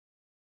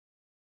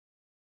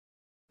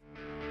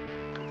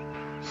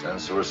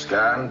Sensor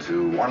scan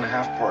to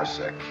 1/2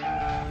 parsec.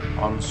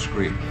 On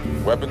screen.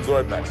 Weapons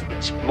or maximum.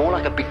 It's more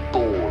like a big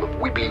ball of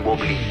wibbly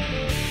wobbly,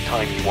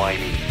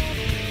 timey-wimey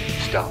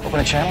stuff. Open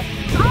a channel.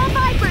 All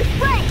Vipers,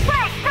 break!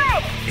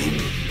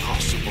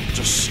 Impossible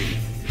to see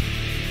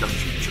the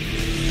future.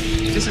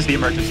 This is the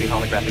emergency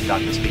holographic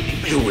doctor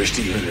speaking. You wish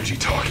the energy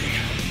talking.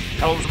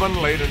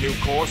 Helmsman laid a new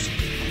course.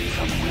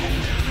 From the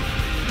wind.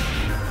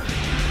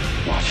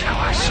 Watch how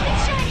I soar.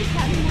 Shiny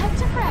coming up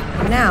to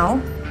front. Now,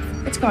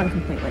 it's gone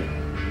completely.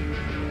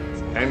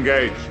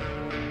 Engage.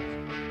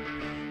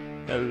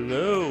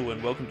 Hello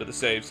and welcome to the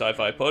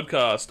Sci-Fi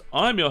podcast.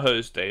 I'm your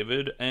host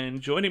David, and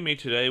joining me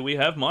today we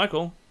have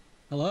Michael.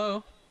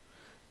 Hello.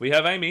 We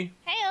have Amy.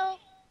 Heyo.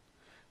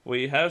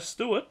 We have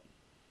Stuart,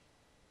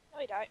 No,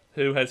 we don't.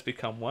 who has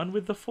become one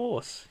with the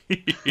Force.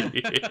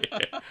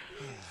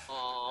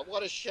 Aw,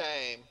 what a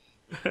shame.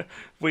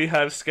 We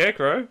have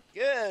Scarecrow.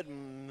 Good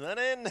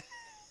morning.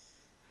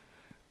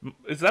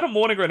 Is that a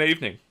morning or an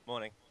evening?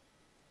 Morning.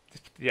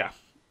 Yeah.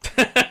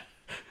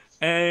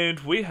 And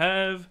we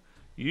have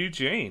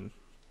Eugene.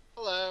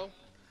 Hello.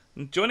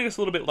 And joining us a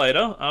little bit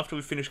later, after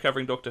we finish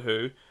covering Doctor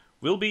Who,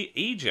 will be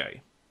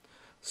EJ.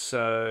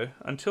 So,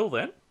 until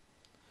then,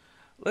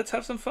 let's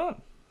have some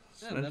fun.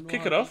 Yeah, So,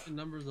 kick it off.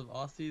 Numbers of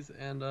Aussies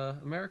and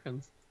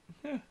Americans.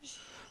 Yeah.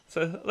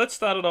 So, let's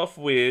start it off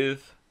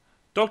with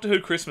Doctor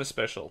Who Christmas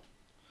Special.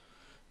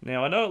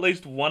 Now, I know at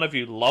least one of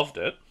you loved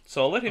it,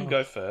 so I'll let him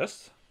go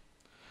first.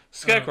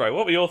 Scarecrow,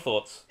 what were your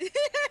thoughts?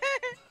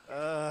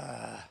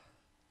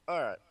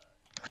 Alright.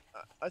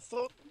 I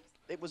thought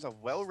it was a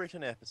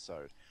well-written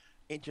episode.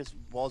 It just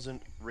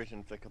wasn't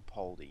written for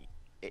Capaldi.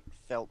 It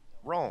felt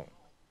wrong.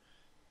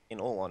 In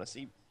all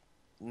honesty,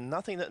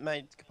 nothing that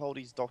made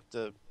Capaldi's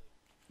Doctor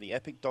the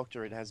epic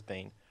Doctor it has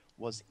been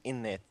was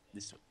in there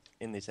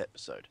in this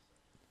episode.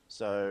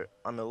 So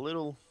I'm a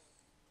little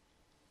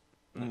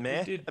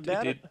meh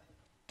about it. Did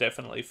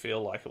definitely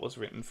feel like it was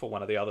written for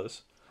one of the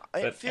others.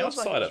 It But feels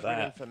like outside it of was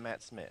written that, for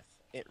Matt Smith.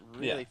 It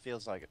really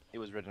feels like it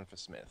was written for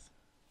Smith.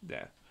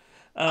 yeah.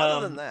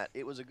 Other than that,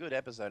 it was a good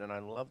episode, and I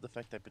love the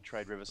fact they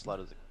portrayed River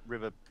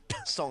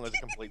Song as a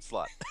complete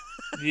slut.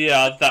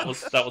 Yeah, that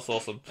was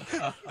awesome.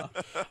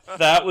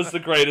 That was the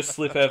greatest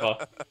slip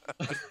ever.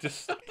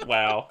 Just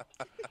wow.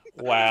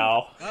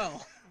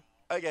 Oh.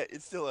 Okay,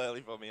 it's still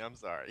early for me. I'm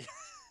sorry.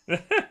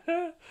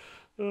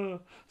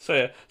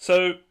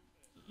 So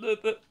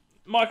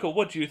Michael,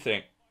 what do you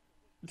think?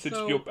 Since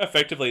So- you're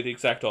effectively the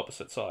exact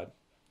opposite side.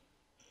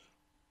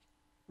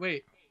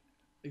 Wait.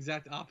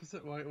 Exact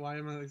opposite? Why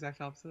am I the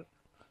exact opposite?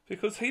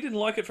 Because he didn't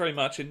like it very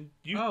much, and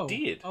you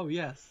did. Oh,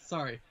 yes.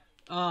 Sorry.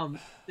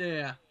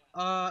 Yeah.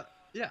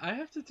 Yeah, I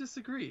have to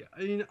disagree.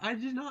 I mean, I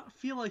did not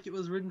feel like it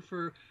was written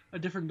for a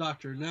different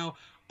Doctor. Now,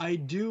 I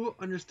do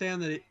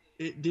understand that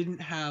it didn't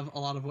have a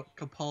lot of what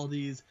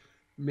Capaldi's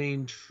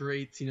main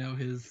traits,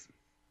 his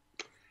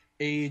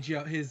age,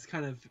 his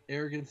kind of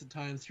arrogance at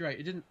times. You're right,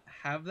 it didn't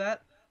have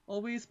that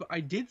always, but I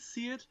did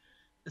see it,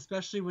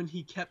 especially when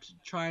he kept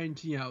trying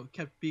to,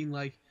 kept being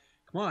like,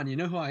 come on, you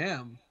know who I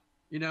am,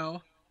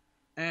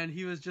 And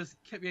he was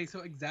just kept getting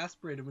so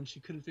exasperated when she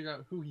couldn't figure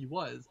out who he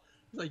was.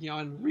 He's like,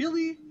 and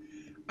really?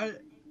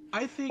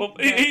 I think... Well,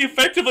 he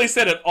effectively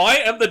said it. I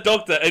am the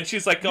Doctor, and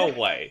she's like, go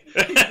away.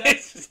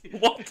 Exactly.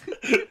 What?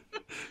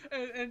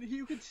 and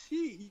you could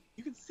see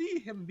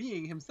him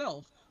being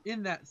himself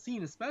in that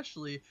scene,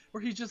 especially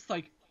where he's just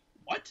like,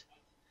 what?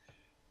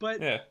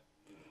 But Yeah.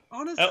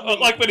 honestly,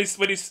 Like when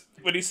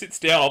he sits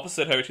down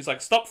opposite her, she's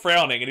like, stop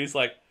frowning, and he's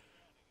like,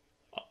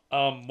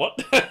 what?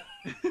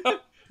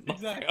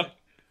 exactly.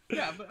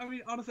 Yeah, but I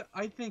mean, honestly,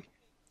 I think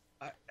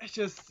it's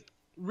just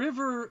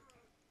River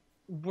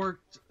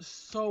worked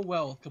so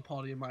well with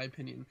Capaldi, in my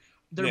opinion.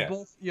 They're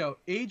both,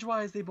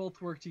 age-wise, they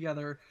both work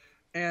together,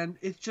 and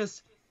it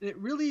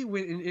really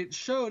went, and it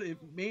showed, it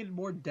made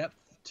more depth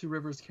to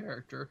River's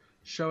character,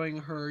 showing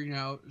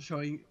her,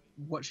 showing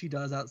what she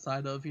does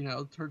outside of,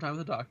 her time with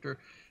the Doctor,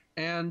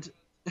 and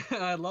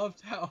I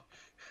loved how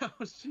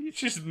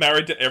she's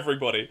married to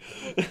everybody.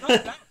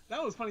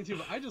 That was funny too,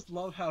 but I just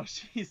love how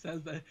she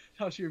says that,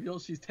 how she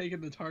reveals she's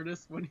taken the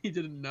TARDIS when he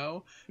didn't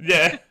know.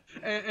 Yeah.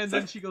 and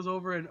then she goes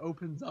over and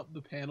opens up the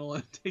panel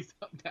and takes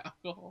out the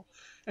alcohol.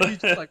 And he's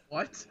just like,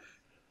 what?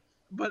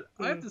 But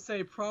I have to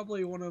say,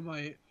 probably one of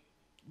the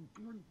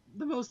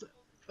most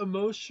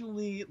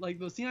emotionally, like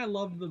the scene I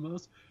loved the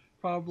most,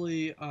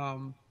 probably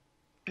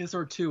is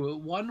sort of two.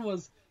 One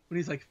was when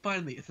he's like,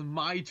 finally, it's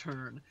my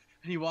turn.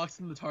 And he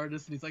walks in the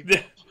TARDIS and he's like,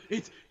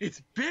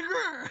 it's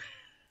bigger!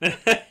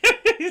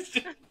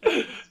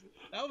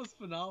 That was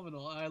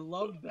phenomenal. I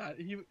loved that.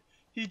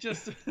 He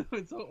just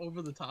went so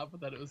over the top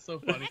with that. It was so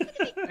funny.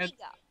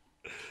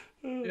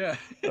 Yeah.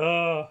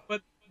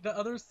 But the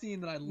other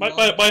scene that I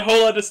loved... My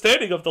whole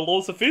understanding of the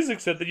laws of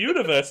physics and the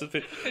universe has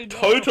been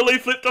totally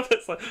flipped up.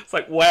 It's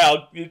like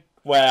wow.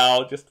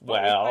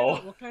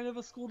 What kind of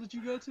a school did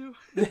you go to?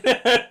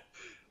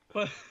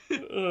 But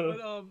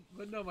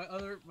no, my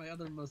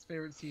other most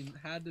favorite scene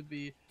had to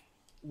be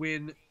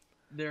when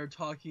they're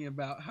talking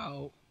about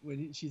how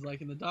when she's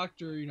like in the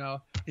doctor, and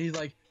he's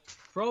like,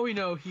 for all we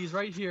know, he's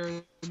right here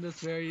in this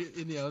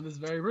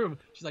very room.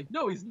 She's like,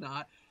 no, he's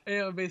not.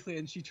 And basically,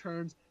 and she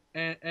turns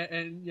and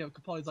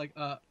Capaldi's like,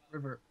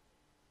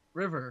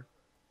 River,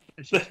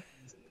 and she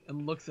turns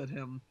and looks at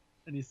him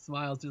and he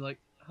smiles and he's like,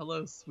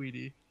 hello,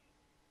 sweetie.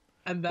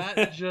 And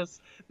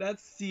that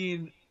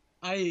scene,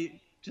 I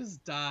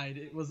just died.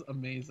 It was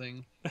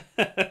amazing.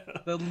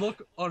 The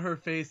look on her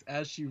face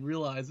as she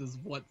realizes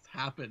what's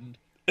happened.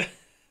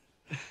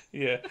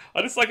 Yeah,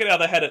 I just like it how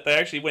they had it. They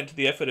actually went to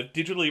the effort of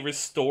digitally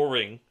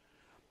restoring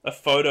a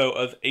photo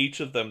of each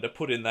of them to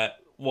put in that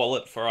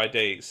wallet for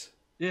IDs.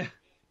 Yeah.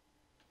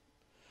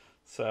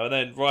 So, and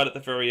then right at the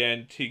very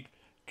end, he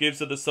gives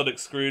her the sonic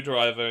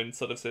screwdriver and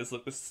sort of says,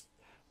 look, this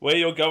where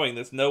you're going,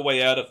 there's no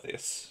way out of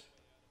this.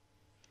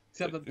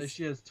 Except that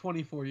she has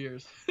 24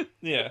 years.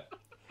 Yeah.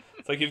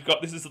 It's like, you've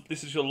got, this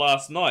is your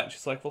last night. And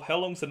she's like, well, how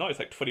long's the night? It's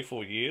like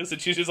 24 years.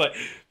 And she's just like,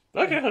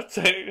 okay, I'll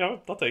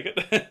take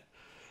it.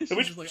 She's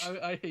just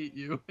like, I hate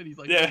you. And he's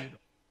like, yeah.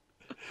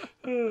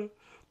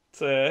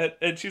 So,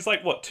 and she's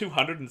like, what,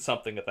 200 and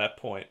something at that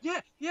point?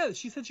 Yeah,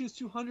 she said she was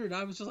 200, and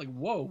I was just like,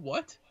 whoa,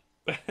 what?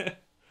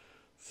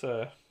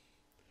 So, I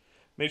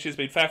mean, she's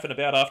been faffing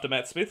about after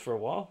Matt Smith for a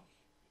while.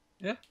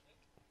 Yeah.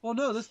 Well,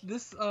 no,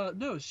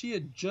 no, she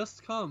had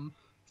just come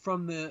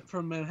from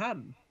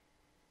Manhattan.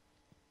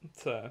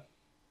 So.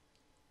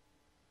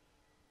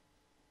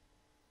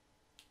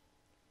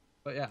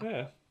 But yeah.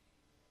 Yeah.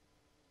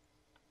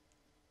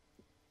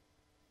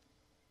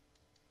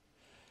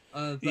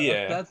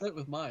 That's it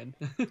with mine.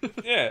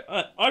 Yeah,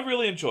 I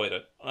really enjoyed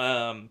it.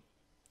 I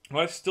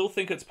still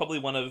think it's probably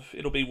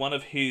it'll be one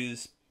of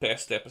his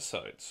best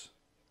episodes.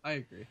 I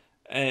agree.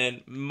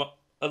 And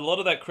a lot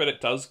of that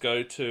credit does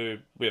go to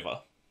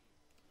River.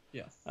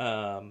 Yes.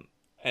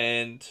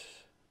 And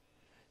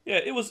yeah,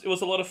 it was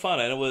a lot of fun,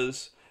 and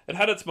it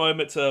had its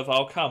moments of,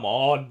 oh, come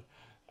on,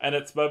 and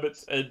its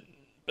moments,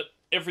 but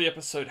every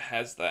episode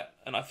has that,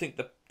 and I think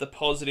the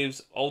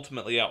positives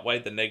ultimately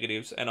outweighed the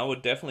negatives, and I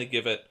would definitely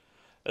give it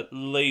at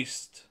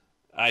least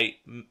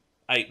 8.5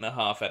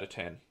 out of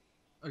 10.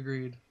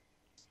 Agreed.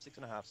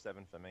 6.5,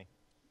 7 for me.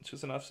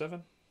 6.5,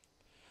 7?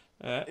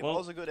 It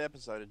was a good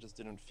episode, it just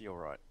didn't feel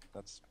right.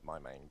 That's my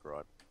main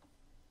gripe.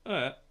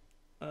 Alright.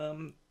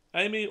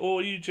 Amy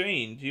or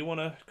Eugene, do you want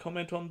to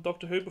comment on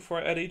Doctor Who before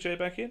I add EJ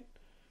back in?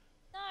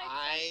 No,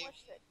 I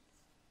watched it.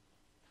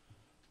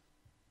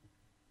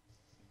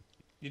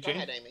 Eugene? Go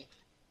ahead, Amy.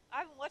 I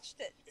haven't watched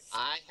it.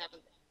 I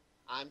haven't.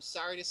 I'm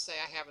sorry to say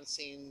I haven't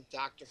seen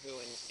Doctor Who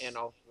in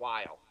a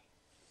while.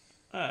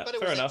 But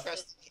fair enough.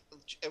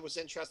 It was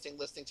interesting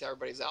listening to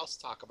everybody else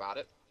talk about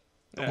it.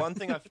 The one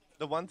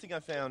thing I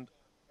found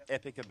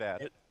epic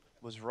about it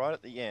was right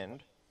at the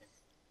end,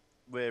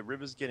 where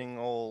River's getting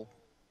all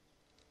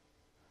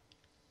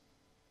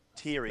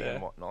teary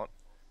and whatnot,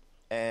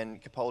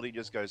 and Capaldi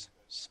just goes,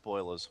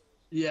 spoilers.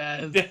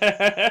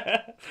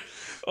 Yeah.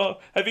 Oh,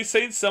 have you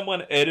seen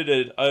someone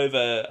edited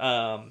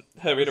over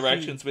her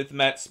interactions with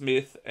Matt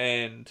Smith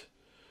and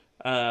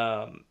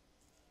her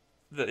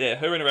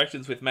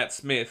interactions with Matt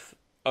Smith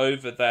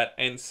over that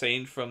end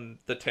scene from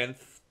the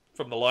 10th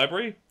from the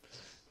library,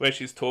 where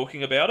she's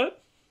talking about it?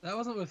 That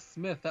wasn't with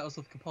Smith. That was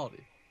with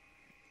Capaldi.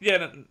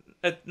 Yeah,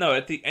 no,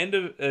 at the end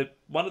of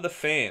one of the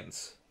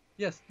fans.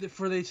 Yes,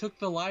 for they took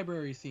the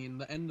library scene,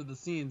 the end of the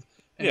scenes,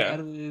 and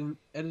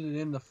edited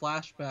in the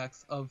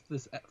flashbacks of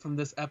from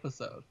this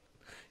episode.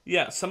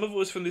 Yeah, some of it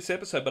was from this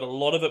episode, but a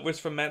lot of it was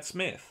from Matt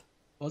Smith.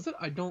 Was it?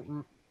 It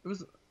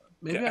was.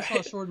 Maybe I saw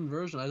a shortened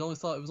version. I only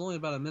saw it was only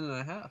about a minute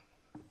and a half.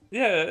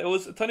 Yeah,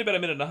 it's only about a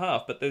minute and a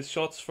half, but there's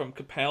shots from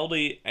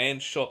Capaldi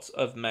and shots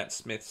of Matt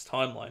Smith's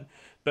timeline,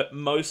 but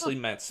mostly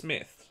Matt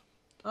Smith.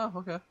 Oh,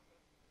 okay.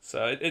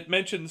 So it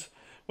mentions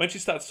when she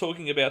starts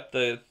talking about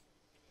the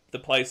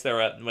place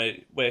they're at and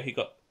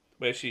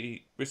where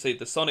she received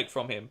the Sonic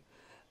from him.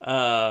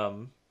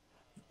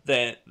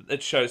 Then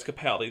it shows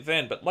Capaldi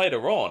then, but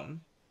later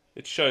on,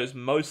 it shows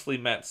mostly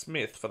Matt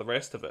Smith for the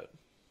rest of it.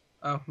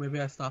 Oh,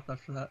 maybe I stopped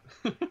after that.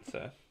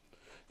 So,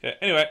 okay.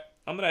 Anyway,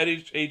 I'm going to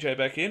add EJ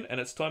back in, and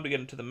it's time to get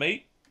into the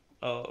meat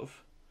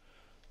of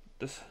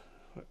this.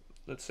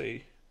 Let's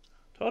see.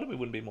 Told him we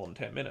wouldn't be more than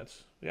 10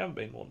 minutes. We haven't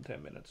been more than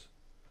 10 minutes.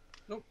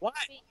 Nope. What?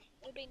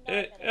 It'll be 9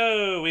 minutes.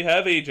 Oh, we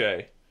have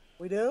EJ.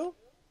 We do?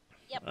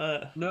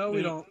 Yep. No,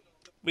 we don't.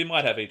 We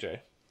might have EJ.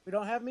 We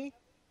don't have me?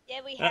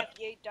 Yeah, we have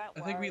you. Don't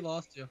worry. I think we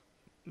lost you.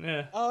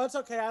 Yeah. Oh, it's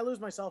okay. I lose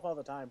myself all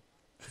the time.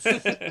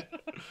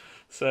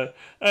 So,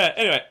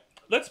 anyway,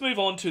 let's move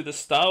on to the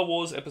Star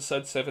Wars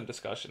Episode 7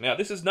 discussion. Now,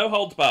 this is no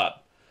holds barred.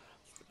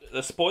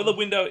 The spoiler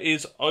window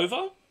is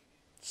over,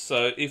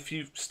 so if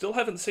you still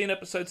haven't seen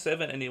Episode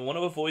 7 and you want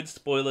to avoid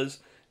spoilers,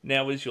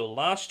 now is your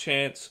last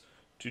chance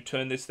to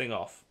turn this thing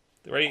off.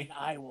 3, And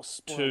I will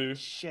spoil 2, the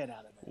shit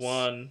out of this.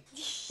 1.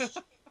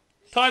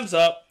 Time's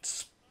up.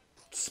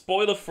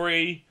 Spoiler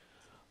free.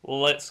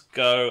 Let's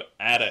go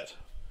at it.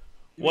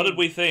 What did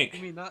we think?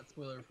 You mean not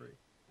spoiler free?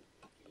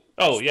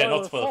 Oh, yeah,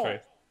 not spoiler free.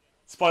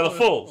 Spoiler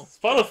full.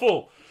 Spoiler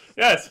full.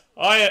 Yes,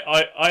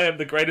 I am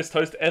the greatest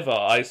host ever.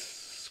 I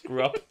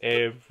screw up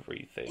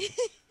everything.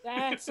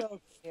 That's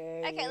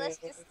okay. Okay, let's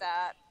just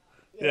start.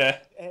 Yeah.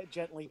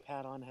 Gently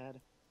pat on head.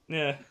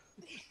 Yeah.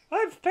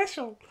 I'm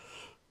special.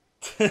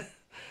 So.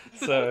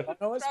 No, it's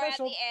Throw out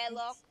special. the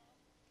airlock.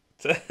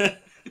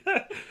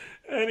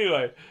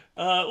 Anyway,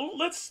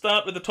 let's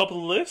start with the top of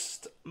the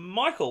list.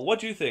 Michael, what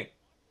do you think?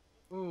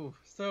 Ooh,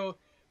 so,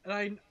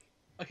 and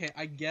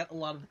I get a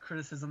lot of the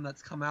criticism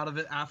that's come out of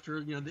it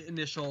after, the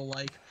initial,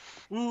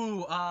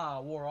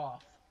 wore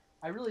off.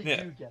 I really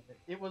do get it.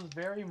 It was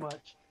very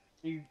much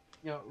a,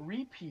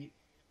 repeat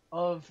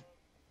of,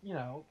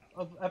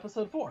 of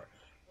episode 4.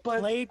 But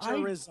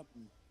plagiarism.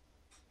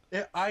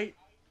 I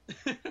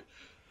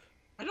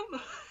don't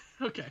know.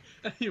 Okay,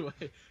 anyway,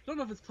 I don't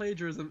know if it's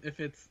plagiarism, if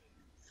it's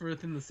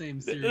within the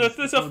same series.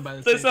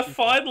 There's a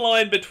fine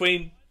line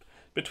between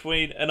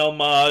an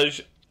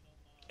homage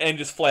and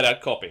just flat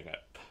out copying it.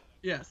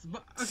 Yes,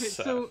 but okay,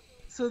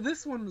 so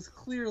this one was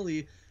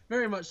clearly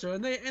very much so,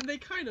 and they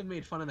kind of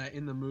made fun of that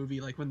in the movie,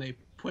 like when they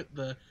put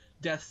the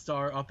Death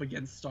Star up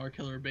against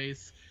Starkiller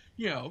Base,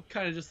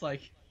 kind of just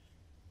like.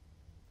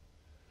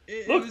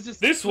 Look,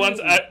 this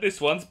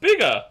one's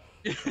bigger.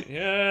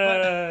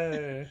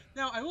 Yeah.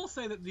 Now I will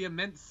say that the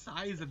immense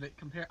size of it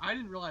I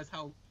didn't realize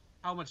how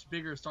much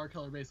bigger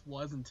Starkiller Base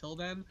was until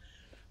then.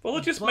 Well,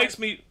 it just makes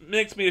me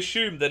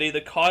assume that either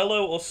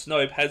Kylo or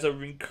Snoke has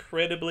an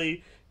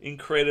incredibly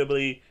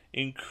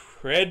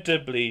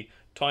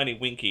tiny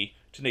Winky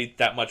to need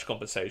that much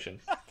compensation.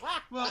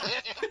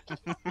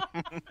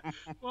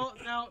 Well,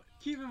 now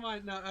keep in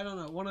mind. Now I don't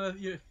know.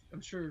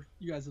 I'm sure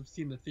you guys have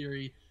seen the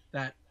theory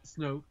that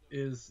Snoke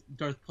is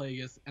Darth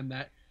Plagueis and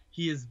that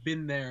he has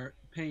been there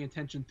paying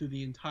attention through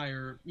the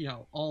entire,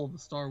 all of the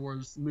Star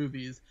Wars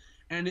movies,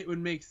 and it would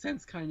make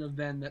sense kind of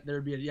then that there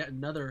would be yet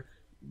another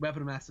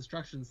weapon of mass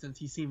destruction, since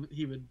he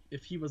would,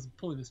 if he was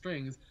pulling the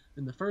strings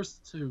in the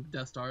first 2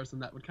 Death Stars, then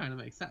that would kind of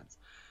make sense.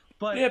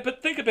 But yeah,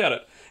 but think about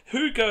it.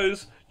 Who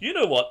goes, you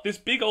know what, this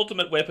big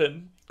ultimate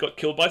weapon got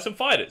killed by some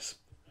fighters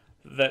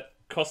that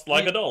cost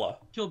like $1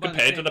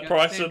 compared to the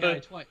price of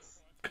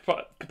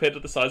compared to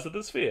the size of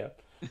the sphere.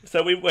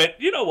 So we went,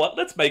 you know what,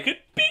 let's make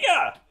it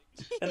bigger!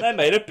 And they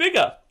made it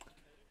bigger.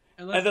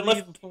 And then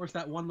leave, of course,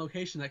 that one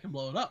location that can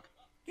blow it up.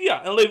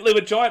 Yeah, and leave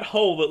a giant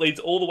hole that leads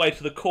all the way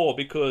to the core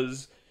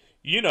because,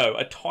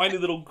 a tiny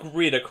little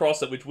grid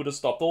across it which would have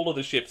stopped all of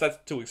the ships. That's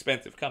too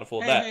expensive. Can't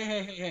afford that.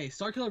 Hey.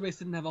 Starkiller Base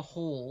didn't have a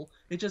hole.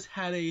 It just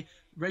had a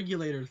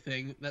regulator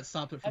thing that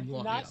stopped it from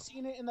blowing up. Have you not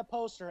seen it in the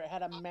poster? It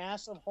had a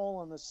massive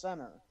hole in the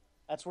center.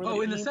 That's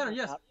where in the center,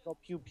 yes. Go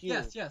pew pew.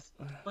 Yes.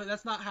 But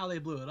that's not how they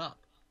blew it up.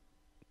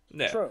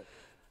 Yeah. True.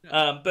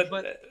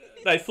 But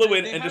they flew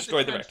in and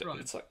destroyed the reactor.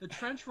 It's like... The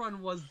trench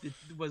run was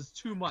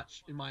too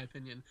much, in my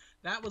opinion.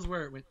 That was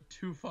where it went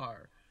too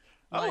far.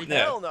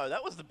 Hell no!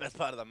 That was the best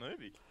part of the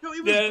movie. No,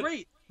 it was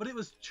great, but it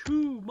was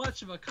too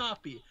much of a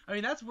copy. I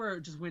mean, that's where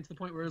it just went to the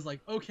point where it was like,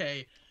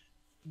 okay,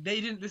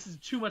 they didn't. This is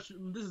too much.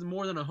 This is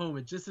more than a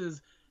homage. This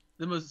is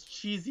the most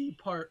cheesy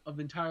part of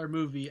the entire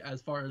movie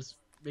as far as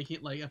making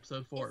it like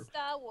episode 4. It's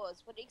Star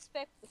Wars. What do you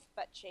expect with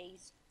butt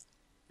cheese?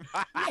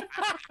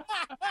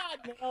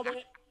 Nailed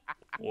it.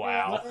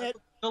 Wow.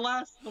 The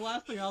last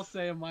thing I'll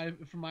say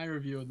from my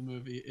review of the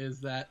movie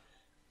is that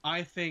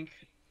I think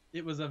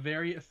it was a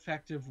very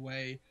effective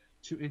way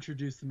to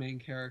introduce the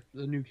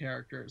new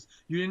characters.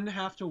 You didn't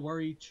have to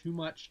worry too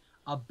much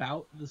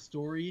about the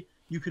story.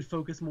 You could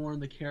focus more on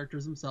the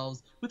characters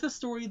themselves with a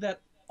story that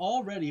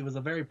already was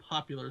a very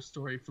popular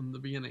story from the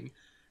beginning.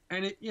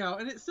 And it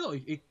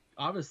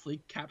obviously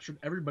captured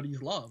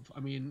everybody's love. I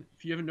mean,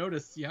 if you haven't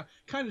noticed,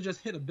 kind of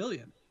just hit 1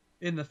 billion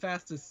in the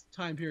fastest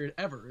time period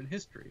ever in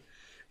history.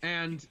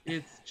 And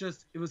it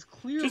was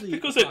clearly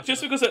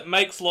just because it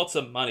makes lots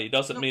of money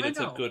doesn't mean it's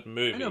a good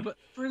movie. I know, but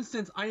for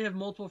instance, I have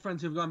multiple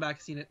friends who've gone back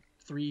and seen it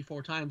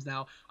 3-4 times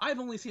now. I've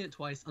only seen it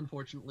twice,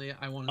 unfortunately.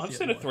 I've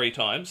seen it 3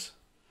 times.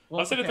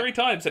 Well, I've seen it 3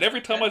 times, and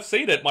every time I've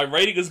seen it, my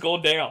rating has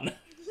gone down.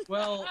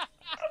 Well,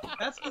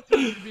 that's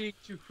because you're being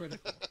too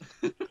critical.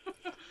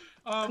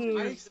 I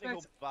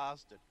expect...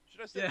 bastard.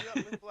 Should I set you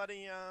up with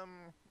bloody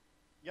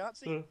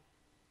Yahtzee?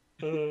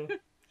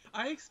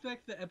 I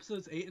expect that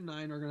episodes 8 and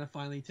 9 are going to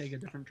finally take a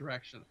different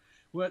direction.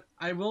 What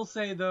I will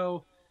say,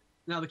 though,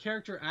 now the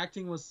character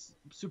acting was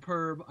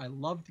superb. I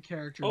loved the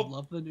characters,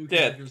 loved the new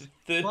characters.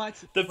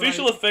 The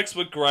visual effects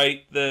were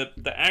great.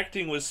 The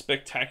acting was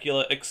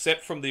spectacular,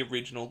 except from the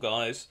original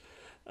guys.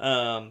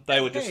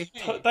 They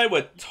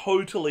were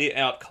totally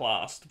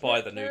outclassed by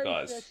the new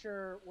guys. Carrie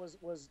Fisher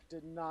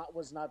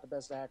was not the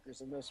best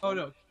actress in this one.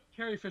 Oh no,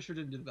 Carrie Fisher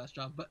didn't do the best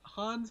job. But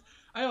Hans,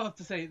 I have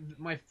to say,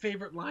 my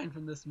favorite line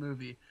from this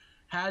movie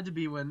had to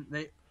be when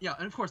and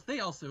of course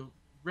they also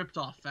ripped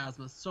off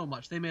Phasma so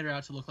much. They made her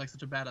out to look like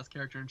such a badass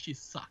character, and she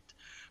sucked.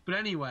 But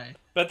anyway.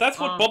 But that's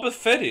what Boba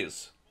Fett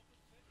is.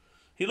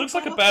 He looks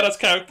like a badass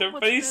character,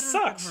 but he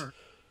sucks.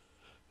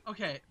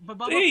 Okay, but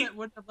Boba Fett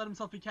wouldn't have let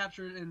himself be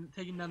captured and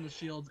taken down the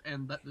shields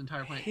and that the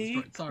entire planet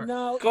destroyed. Sorry.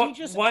 No, got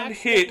one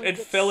hit and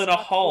fell in a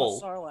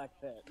hole. Sarlacc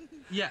pit.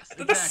 Yes,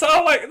 exactly. That's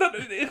so like,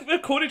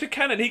 according to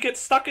canon, he gets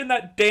stuck in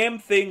that damn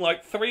thing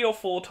like 3 or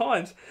 4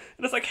 times,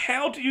 and it's like,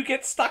 how do you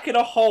get stuck in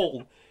a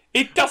hole?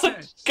 It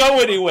doesn't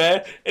go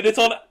anywhere, and it's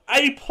on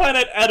a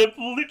planet out of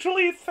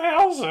literally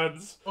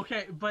thousands.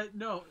 Okay, but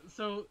no.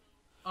 So,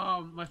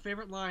 my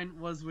favorite line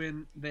was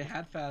when they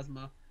had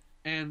Phasma,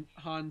 and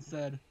Han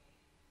said,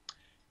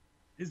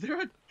 "Is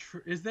there a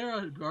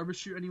garbage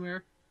chute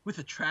anywhere with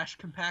a trash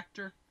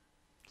compactor?"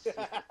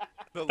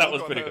 That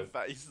was pretty good.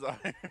 Face, though.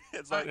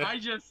 It's like,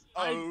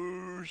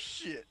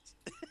 shit.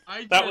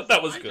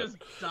 That was good. I just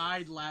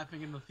died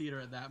laughing in the theater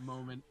at that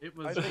moment. It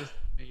was just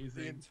amazing.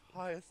 The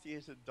entire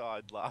theater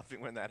died laughing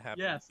when that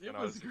happened. Yes, it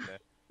was in there.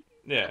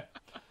 Yeah,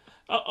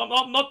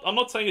 I'm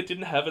not saying it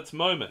didn't have its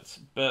moments,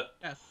 but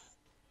yes,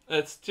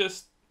 it's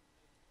just,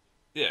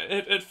 yeah,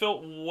 it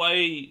felt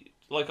way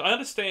like, I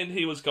understand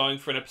he was going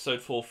for an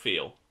episode 4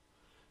 feel.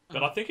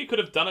 But I think he could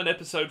have done an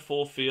episode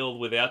 4 feel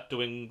without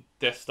doing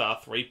Death Star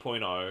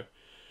 3.0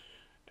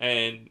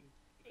 and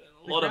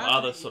a lot of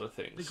other sort of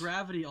things. The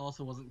gravity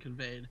also wasn't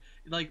conveyed.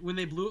 Like, when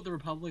they blew up the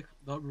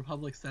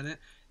Republic Senate,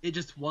 it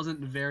just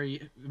wasn't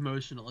very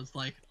emotional. It's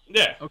like,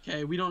 yeah,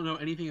 okay, we don't know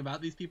anything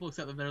about these people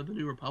except that they're the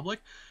New Republic,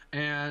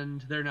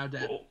 and they're now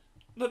dead. Well,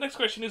 the next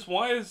question is,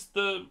 why are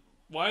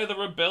the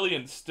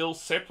rebellion still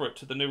separate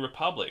to the New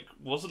Republic?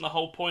 Wasn't the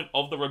whole point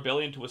of the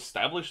rebellion to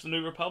establish the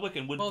New Republic,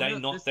 and would they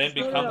not then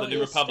become the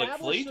New Republic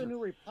fleet? The New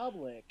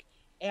Republic,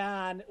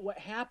 and what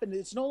happened,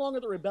 it's no longer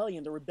the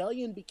rebellion. The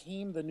rebellion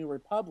became the New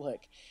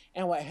Republic,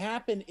 and what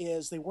happened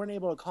is they weren't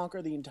able to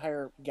conquer the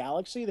entire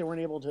galaxy. They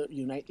weren't able to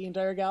unite the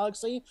entire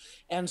galaxy,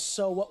 and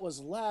so what was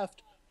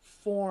left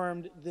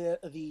formed the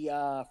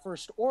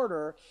First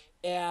Order,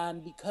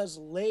 and because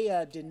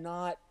Leia did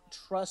not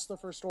trust the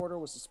First Order,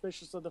 was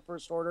suspicious of the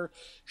First Order,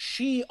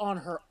 she on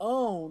her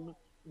own,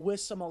 with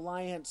some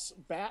alliance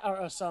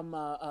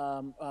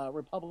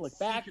Republic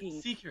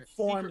backing,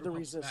 formed the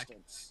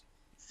Resistance.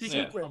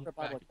 Secret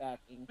Republic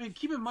backing. I mean,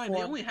 keep in mind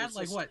they only had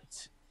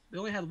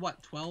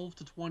what 12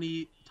 to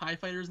 20 TIE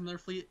fighters in their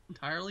fleet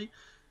entirely.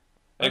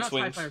 X-wings.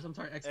 Not TIE fighters, I'm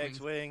sorry,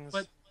 X-wings.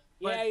 But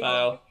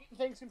yeah,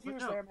 things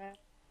confused there, man.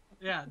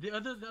 Yeah, the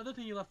other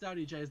thing you left out,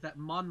 EJ, is that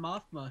Mon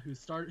Mothma, who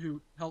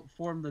helped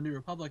form the New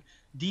Republic,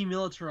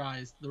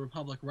 demilitarized the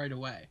Republic right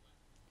away.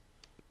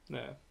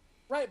 Yeah.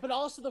 Right, but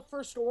also the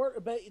First Order,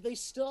 but they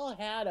still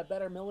had a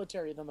better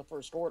military than the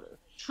First Order.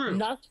 True.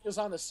 Nothing is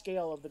on the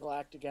scale of the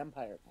Galactic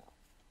Empire now.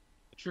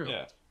 True.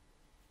 Yeah.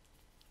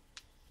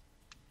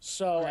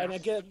 So, and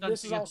again,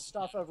 this is all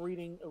stuff of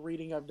reading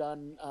I've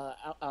done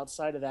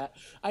outside of that.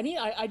 I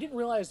didn't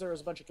realize there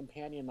was a bunch of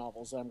companion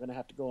novels that I'm going to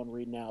have to go and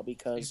read now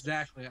because...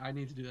 Exactly, I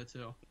need to do that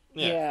too.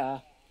 Yeah.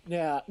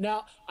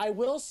 Now, I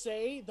will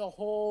say the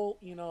whole,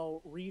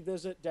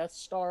 revisit Death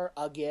Star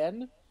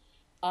again,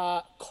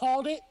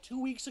 called it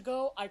 2 weeks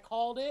ago. I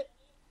called it,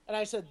 and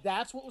I said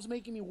that's what was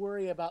making me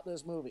worry about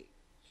this movie,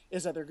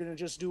 is that they're going to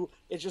just do...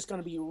 It's just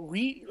going to be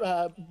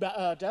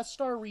Death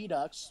Star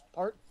Redux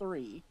Part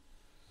 3,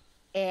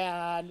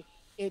 and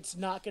it's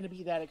not going to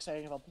be that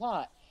exciting of a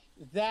plot.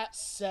 That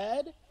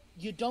said,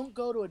 you don't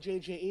go to a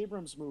J.J.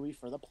 Abrams movie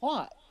for the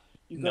plot.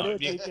 You go to a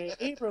J.J.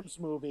 Abrams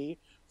movie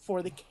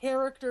for the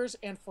characters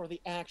and for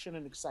the action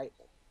and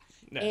excitement.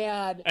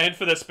 Yeah. And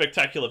for the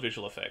spectacular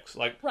visual effects.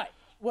 Like, right.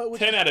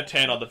 10 out of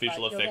 10 on the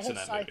visual effects in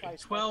that movie.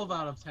 12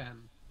 out of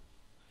 10.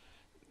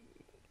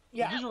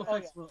 Yeah. The visual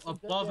effects were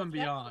above and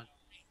beyond.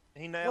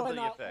 He nailed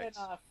the effects.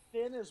 When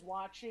Finn is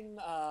watching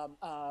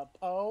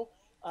Poe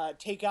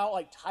take out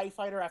like TIE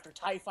fighter after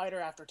TIE fighter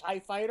after TIE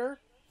fighter,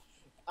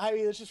 I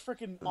mean, it's just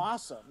freaking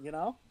awesome,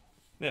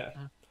 Yeah.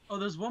 Oh,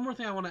 there's one more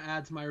thing I want to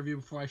add to my review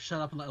before I shut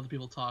up and let other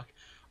people talk.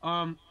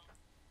 Can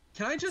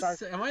I just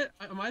say, am I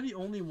the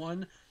only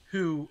one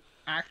who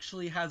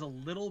actually has a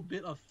little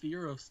bit of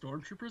fear of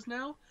stormtroopers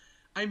now?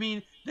 I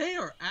mean, they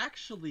are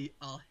actually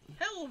a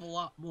hell of a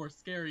lot more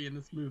scary in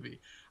this movie.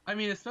 I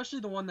mean,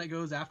 especially the one that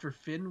goes after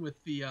Finn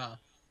with the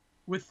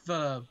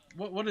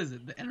what is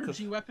it? The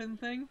energy weapon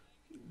thing?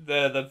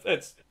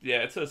 It's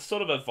a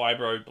sort of a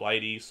vibro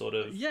bladey sort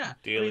of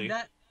dealy. I mean,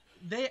 that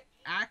they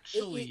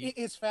actually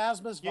it's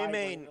Phasma's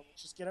vibrator.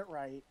 Let's just get it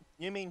right.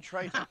 You mean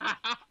traitor?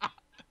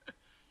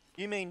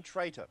 You mean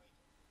traitor?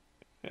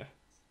 Yeah.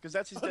 Because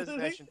that's his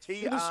designation.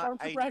 Did the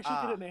stormtrooper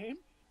actually get a name?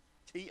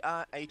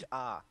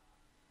 TR8R.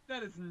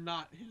 That is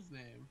not his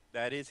name.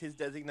 That is his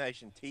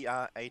designation.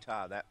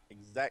 TR8R. That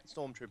exact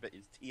stormtrooper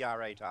is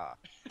TR8R.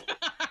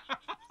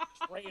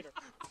 Traitor.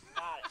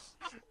 Got it.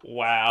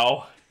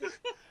 Wow.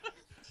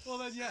 Well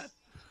then, yes.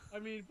 I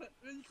mean, but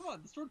come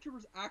on, the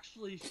stormtroopers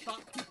actually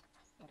shot people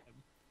this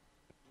time.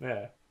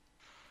 Yeah.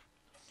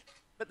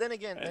 But then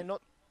again, they're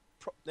not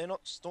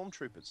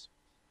stormtroopers.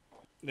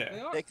 Yeah.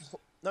 They are.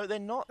 They're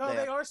not. No,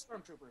 they are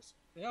stormtroopers.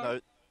 They are.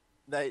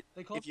 No,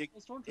 they call if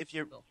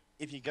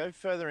you go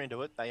further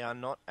into it, they are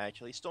not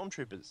actually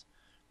stormtroopers.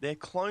 They're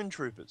clone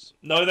troopers.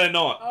 No, they're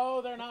not.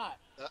 Oh, they're not.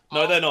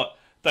 No, they're not.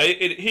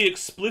 He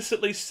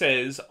explicitly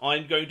says,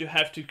 "I'm going to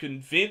have to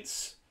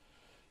convince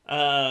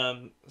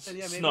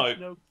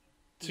Snoke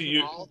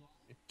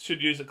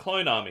should use a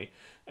clone army.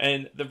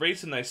 And the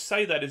reason they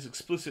say that is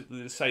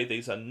explicitly to say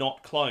these are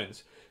not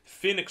clones.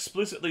 Finn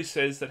explicitly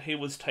says that he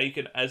was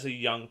taken as a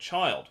young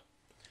child.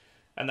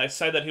 And they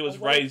say that he was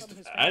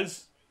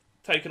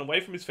taken away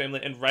from his family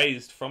and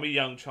raised from a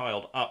young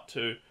child up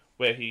to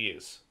where he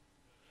is.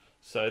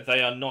 So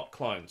they are not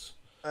clones.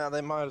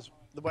 They might as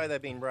the way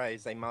they've been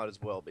raised, they might as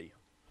well be.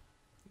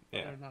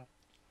 Yeah. They're not.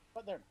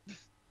 But they're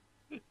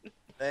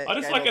I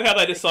just like it how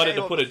they decided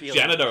to put a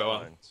janitor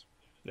on.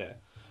 Yeah.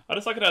 I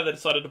just like it how they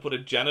decided to put a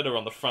janitor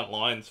on the front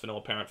lines for no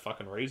apparent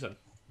fucking reason.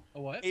 A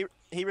what?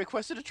 He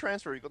requested a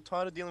transfer. He got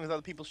tired of dealing with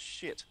other people's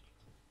shit.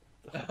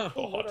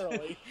 Oh,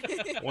 literally.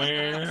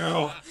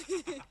 Wow.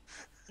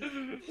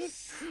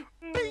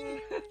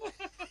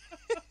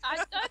 I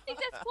don't think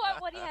that's quite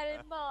what he had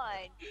in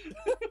mind.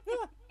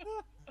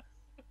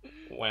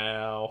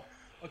 Wow.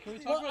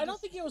 Well, I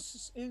don't think he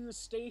was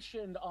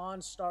stationed on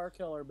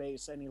Starkiller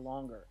Base any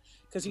longer.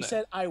 Because he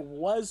said, I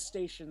was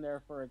stationed there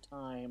for a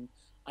time.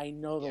 I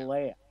know the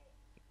layout.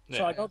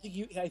 So I don't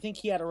think I think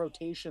he had a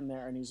rotation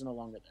there and he's no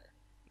longer there.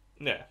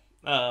 Yeah.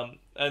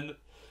 And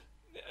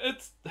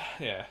it's...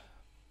 Yeah.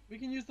 We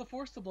can use the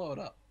Force to blow it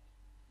up.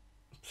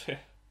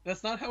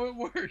 That's not how it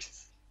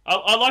works.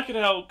 I like it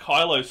how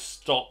Kylo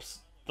stops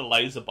the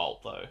laser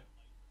bolt, though.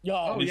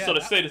 You sort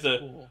of see it as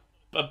a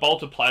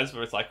bolt of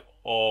plasma. It's like,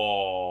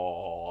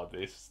 oh,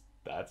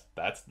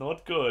 that's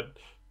not good.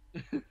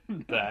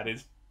 That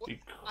is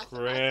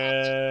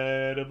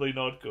incredibly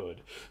not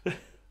good.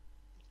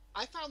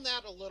 I found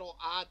that a little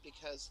odd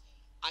because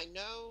I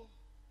know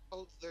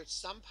there's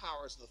some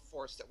powers of the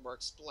Force that were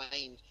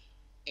explained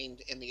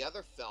in the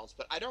other films,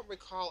 but I don't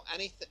recall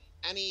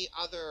any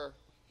other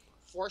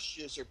Force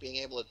user being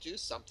able to do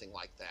something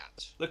like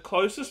that. The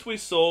closest we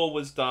saw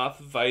was Darth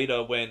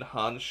Vader when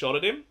Han shot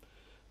at him,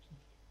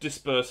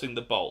 dispersing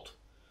the bolt.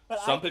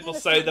 Some people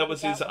say that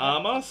was his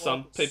armor.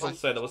 Some people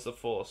say that was the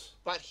Force.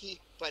 But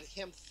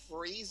him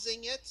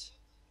freezing it.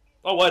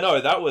 Oh, I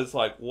know that was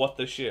like what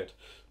the shit,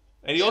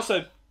 and he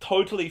also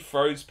totally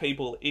froze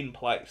people in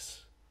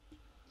place.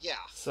 Yeah.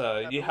 So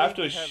you have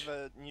to. Have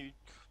a new.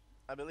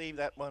 I believe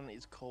that one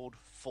is called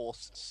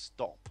Force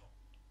Stop.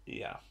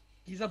 Yeah.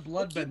 He's a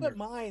bloodbender. Keep in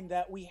mind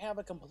that we have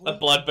a complete... A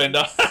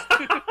bloodbender.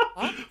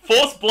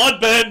 Force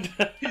bloodbend!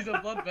 He's a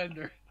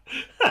bloodbender.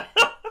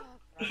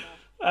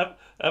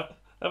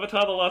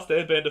 Avatar The Last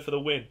Airbender for the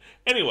win.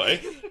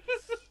 Anyway.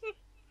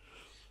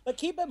 But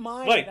keep in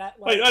mind that...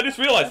 Wait, I just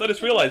realised.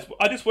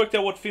 I just worked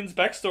out what Finn's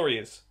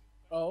backstory is.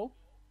 Oh?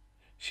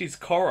 She's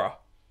Korra.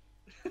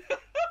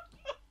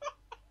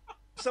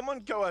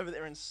 Someone go over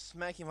there and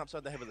smack him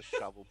upside the head with a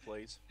shovel,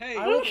 please. Hey,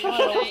 I will fly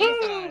over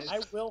there. I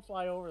will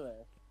fly over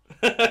there.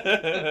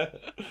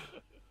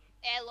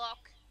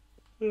 Airlock.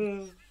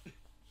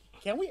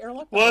 Can we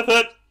airlock? Worth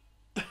it.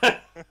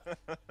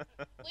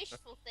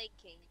 Wishful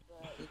thinking,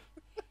 but...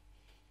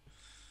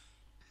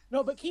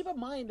 No, but keep in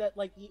mind that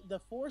like the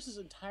Force is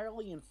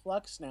entirely in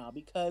flux now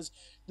because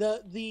well,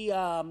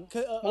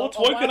 it's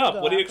woken up.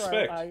 What do you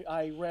expect?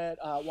 I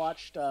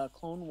watched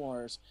Clone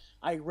Wars.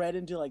 I read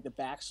into like the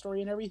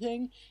backstory and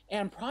everything.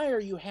 And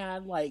prior, you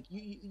had like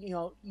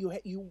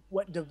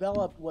what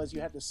developed was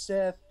you had the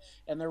Sith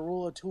and the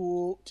Rule of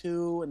Two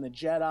and the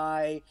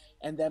Jedi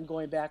and them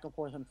going back and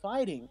forth and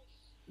fighting.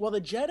 Well,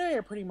 the Jedi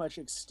are pretty much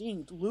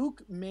extinct.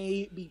 Luke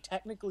may be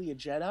technically a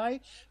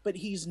Jedi, but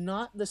he's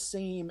not the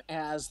same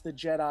as the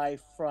Jedi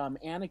from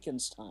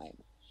Anakin's time,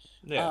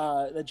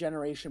 the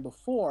generation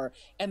before.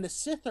 And the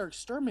Sith are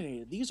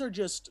exterminated. These are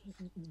just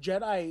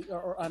Jedi,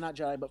 or not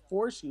Jedi, but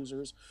Force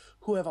users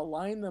who have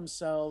aligned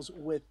themselves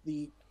with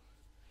the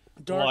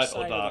dark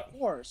side of the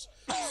Force.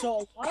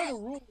 So a lot of the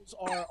rules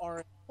are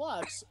in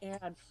flux,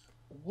 and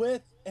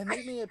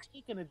they may have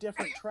taken a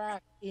different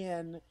track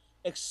in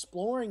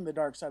exploring the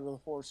dark side of the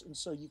Force, and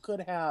so you could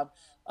have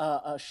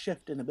a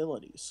shift in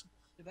abilities.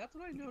 Yeah, that's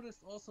what I noticed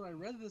also. I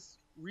read this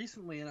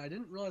recently, and I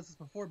didn't realize this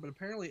before, but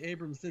apparently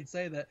Abrams did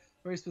say that,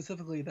 very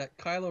specifically, that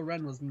Kylo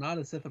Ren was not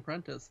a Sith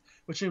apprentice,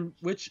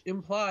 which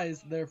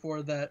implies,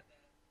 therefore, that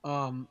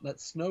that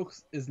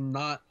Snoke is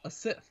not a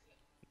Sith.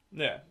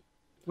 Yeah.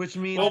 Which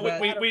means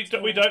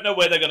we don't know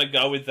where they're going to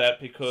go with that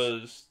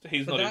because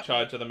he's not in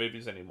charge of the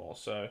movies anymore,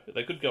 so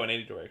they could go in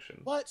any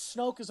direction. But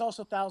Snoke is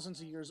also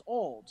thousands of years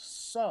old,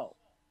 so...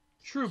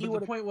 True, but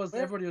the point was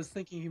everybody was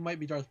thinking he might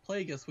be Darth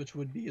Plagueis, which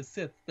would be a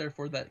Sith,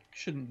 therefore that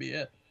shouldn't be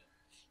it.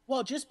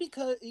 Well, just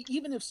because,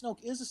 even if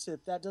Snoke is a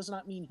Sith, that does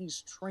not mean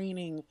he's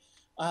training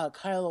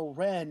Kylo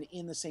Ren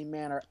in the same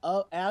manner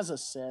as a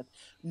Sith,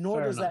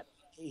 nor does that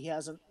he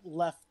hasn't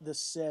left the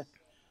Sith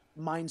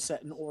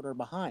mindset and order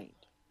behind.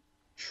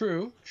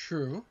 True.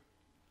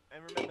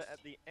 And remember,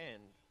 at the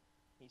end,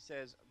 he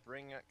says,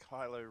 "Bring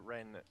Kylo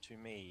Ren to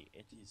me.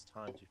 It is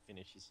time to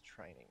finish his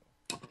training."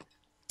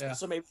 Yeah.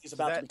 So maybe he's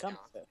about to become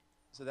a Sith.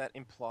 So that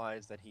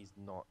implies that he's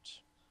not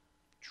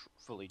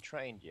fully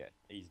trained yet.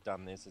 He's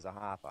done this as a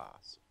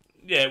half-ass.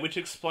 Yeah, which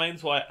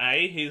explains why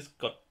he's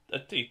got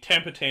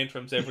temper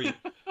tantrums every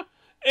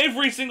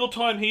single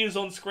time he is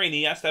on screen.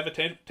 He has to have a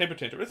temper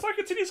tantrum. It's like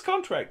it's in his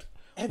contract.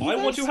 I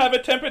want to have a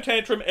temper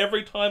tantrum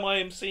every time I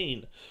am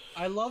seen.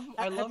 I love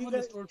when the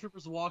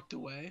stormtroopers walked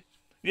away.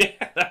 Yeah,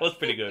 that was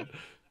pretty good.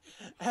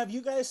 Have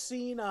you guys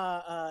seen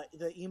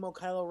the emo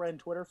Kylo Ren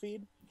Twitter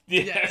feed?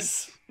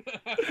 Yes.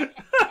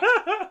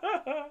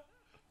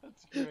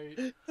 That's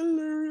great.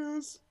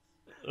 Hilarious.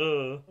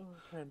 Oh,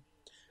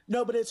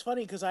 no, but it's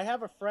funny because I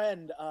have a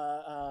friend,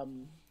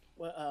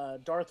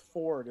 Darth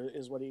Ford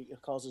is what he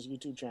calls his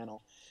YouTube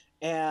channel.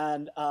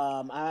 And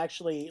I'm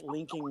actually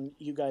linking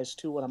you guys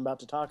to what I'm about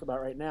to talk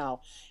about right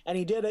now. And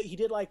he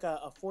did like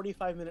a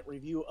 45-minute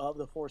review of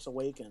The Force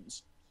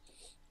Awakens.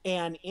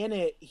 And in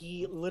it,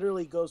 he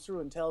literally goes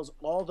through and tells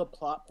all the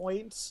plot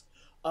points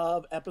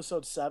of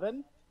Episode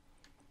 7,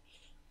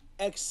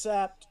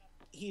 except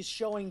he's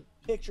showing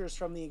pictures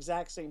from the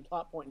exact same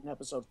plot point in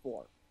Episode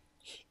 4.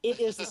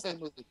 It is the same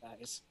movie,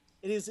 guys.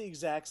 It is the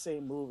exact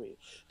same movie.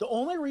 The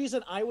only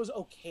reason I was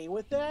okay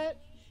with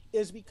that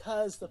is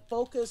because the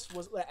focus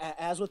was,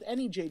 as with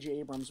any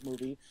J.J. Abrams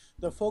movie,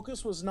 the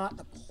focus was not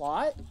the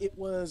plot, it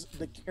was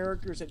the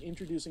characters and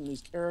introducing these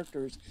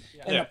characters.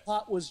 Yeah. And the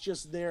plot was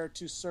just there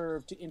to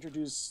serve to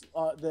introduce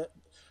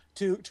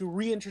to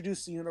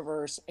reintroduce the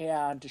universe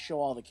and to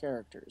show all the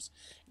characters.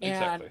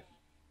 And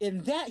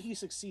in that he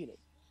succeeded.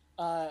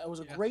 It was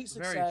a great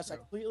success. I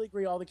completely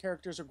agree. All the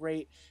characters are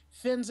great.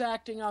 Finn's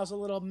acting, I was a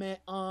little meh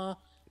on.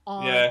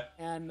 Yeah.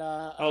 And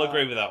I'll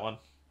agree with that one.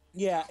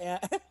 Yeah.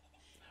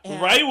 And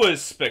Rey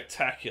was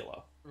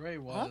spectacular. Rey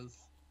was.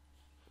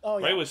 Huh? Oh,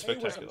 yeah. Rey was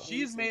spectacular.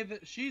 She's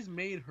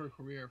made her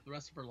career for the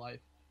rest of her life.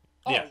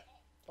 Yeah.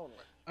 Totally.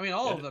 I mean,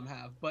 all of them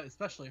have, but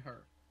especially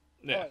her.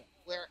 Yeah.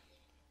 Where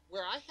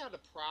I had a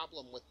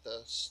problem with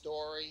the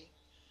story,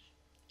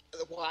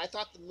 well, I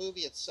thought the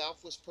movie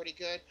itself was pretty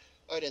good,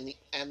 but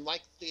and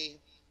like the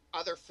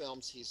other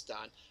films he's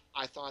done,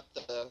 I thought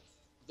the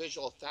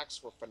visual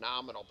effects were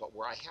phenomenal. But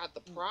where I had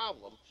the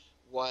problem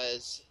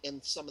was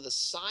in some of the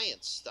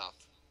science stuff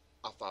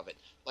of it.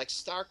 Like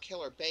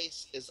Starkiller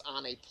Base is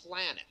on a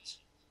planet,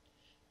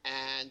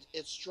 and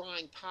it's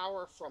drawing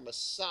power from a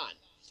sun.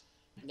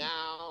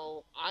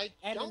 Now,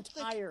 an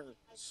entire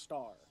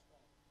star.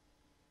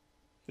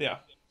 Yeah.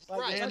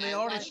 Right, and they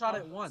already shot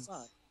it once.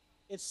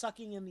 It's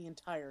sucking in the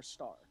entire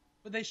star.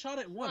 But they shot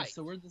it once,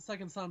 so where did the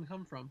second sun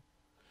come from?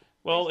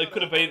 Well, it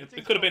could have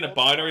been a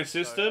binary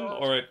system,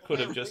 or it could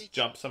have just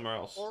jumped somewhere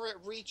else. Or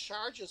it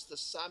recharges the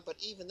sun, but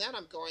even then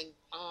I'm going,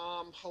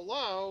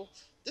 hello,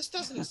 this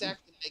doesn't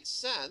exactly make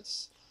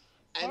sense.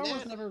 And Star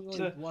Wars never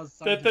really was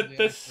Since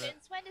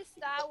when does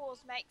Star Wars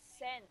make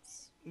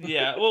sense?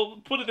 Yeah,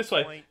 well, put it this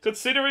way: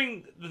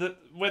 considering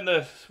when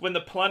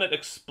the planet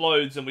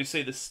explodes and we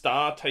see the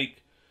star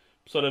take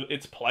sort of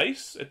its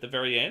place at the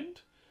very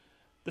end,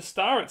 the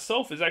star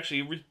itself is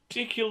actually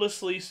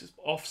ridiculously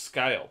off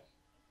scale.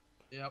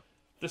 Yep.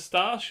 The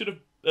star should have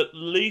at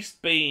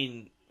least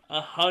been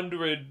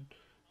 100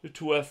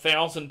 to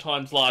 1,000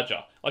 times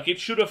larger. Like, it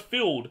should have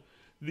filled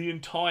the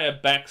entire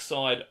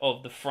backside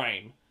of the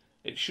frame.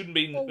 It shouldn't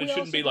be. Well, it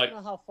shouldn't be like.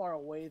 Know how far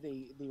away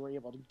they were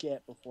able to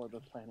get before the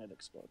planet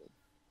exploded.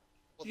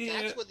 Well,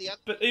 yeah,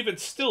 but even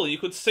still, you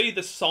could see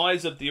the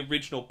size of the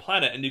original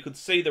planet, and you could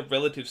see the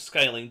relative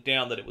scaling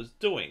down that it was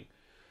doing.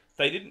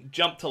 They didn't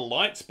jump to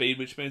light speed,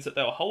 which means that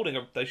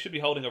they should be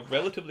holding a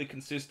relatively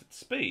consistent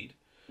speed.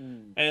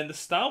 And the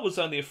star was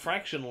only a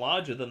fraction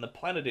larger than the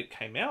planet it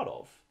came out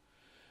of.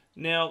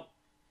 Now,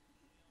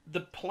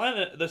 the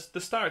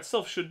star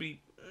itself should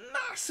be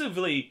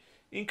massively,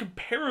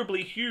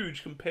 incomparably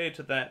huge compared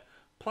to that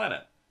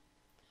planet.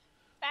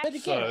 But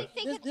again,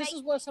 this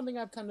is something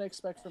I've come to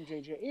expect from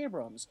J.J.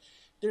 Abrams.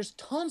 There's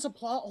tons of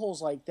plot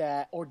holes like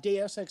that, or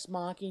Deus Ex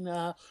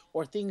Machina,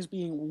 or things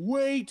being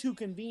way too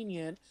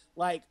convenient,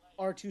 like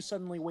R2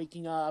 suddenly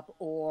waking up,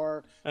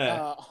 or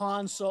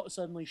Han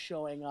suddenly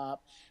showing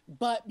up.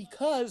 But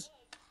because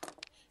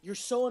you're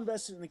so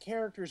invested in the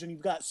characters and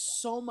you've got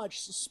so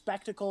much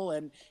spectacle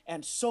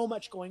and so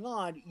much going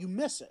on, you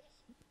miss it.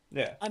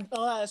 Yeah.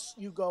 Unless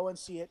you go and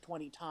see it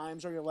 20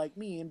 times, or you're like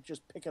me and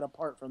just pick it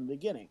apart from the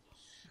beginning.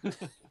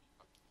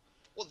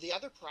 Well, the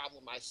other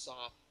problem I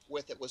saw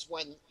with it was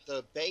when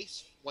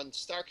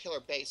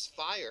Starkiller Base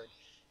fired,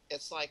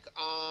 it's like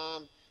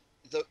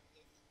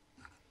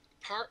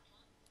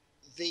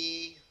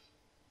the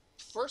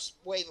first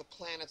wave of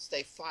planets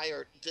they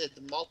fired did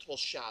the multiple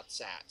shots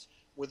at.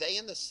 Were they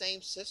in the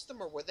same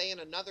system or were they in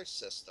another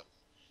system?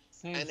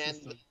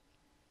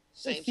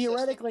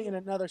 Theoretically in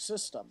another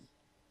system.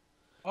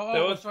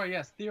 Oh, sorry,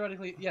 yes.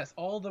 Theoretically, yes.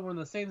 All of them were in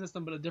the same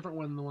system, but a different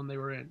one than the one they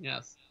were in,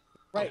 yes.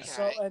 Right,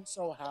 okay.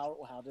 so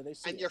how do they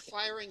see And you're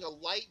firing a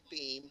light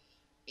beam,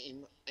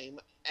 and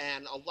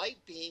a light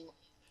beam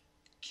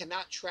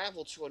cannot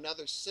travel to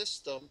another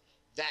system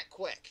that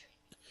quick.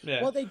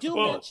 Yeah. Well, they do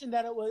mention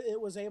that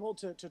it was able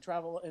to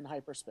travel in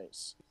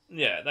hyperspace.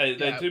 Yeah, they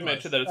do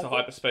mention that it's a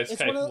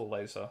hyperspace-capable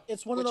laser.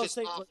 It's one of those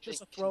things,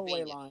 just a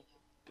throwaway line.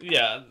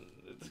 Yeah,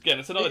 again,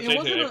 it's another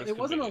J.J. Abrams. It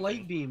wasn't a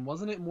light beam,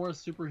 wasn't it? More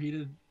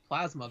superheated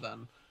plasma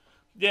then.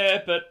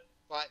 Yeah, but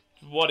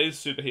what is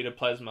superheated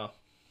plasma?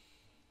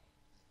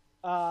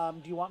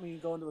 Do you want me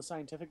to go into the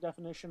scientific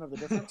definition of the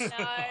difference? No.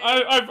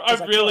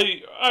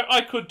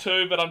 I could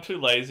too, but I'm too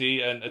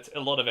lazy, and it's a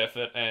lot of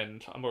effort,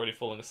 and I'm already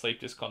falling asleep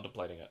just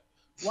contemplating it.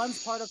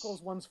 One's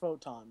particles, one's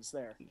photons.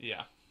 There.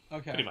 Yeah.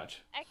 Okay. Pretty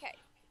much. Okay.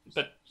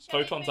 But Shall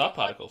we photons move are on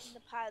particles from the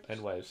part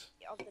and waves.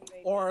 of the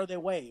movie? Or are they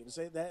waves?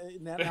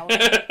 Now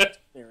that's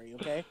theory,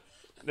 okay?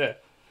 Yeah.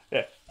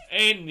 Yeah.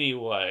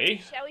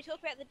 Anyway, Shall we talk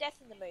about the death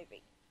in the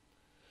movie?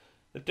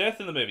 the death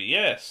in the movie.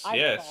 Yes.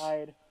 Yes.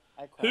 I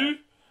cried. Who?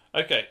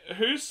 Okay.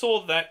 Who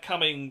saw that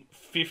coming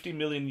 50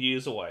 million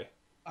years away?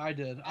 I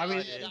did. I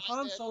mean,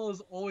 Han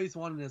Solo's always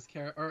wanted his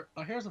character,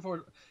 or Harrison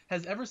Ford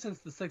has ever since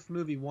the 6th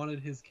movie wanted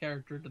his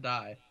character to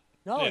die.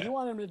 No, Yeah. he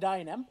wanted him to die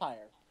in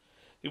Empire.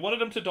 He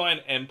wanted him to die in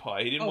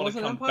Empire. He didn't want was to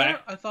it come Empire?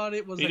 back. I thought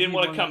it was. He that didn't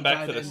want to wanted come back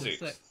die for the at end of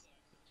 6th. 6th.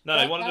 No,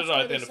 he wanted to That's die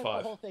why at the they end of set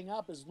 5. The whole thing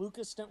up is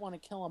Lucas didn't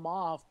want to kill him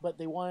off, but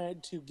they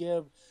wanted to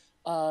give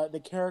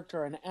the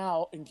character an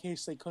out in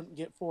case they couldn't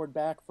get Ford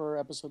back for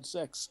Episode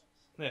 6.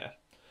 Yeah,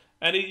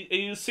 and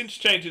he's since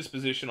changed his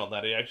position on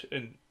that. He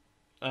actually,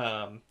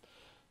 but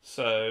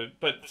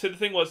see, the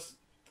thing was,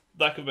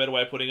 lack of a better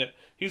way of putting it,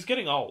 he's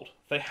getting old.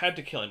 They had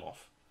to kill him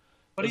off.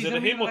 But It he's was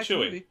gonna either be in him the or next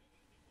Chewie. movie.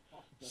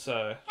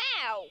 So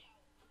How?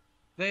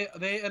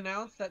 They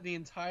announced that the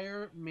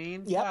entire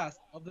main Yep. cast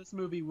of this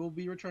movie will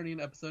be returning in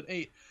Episode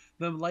 8.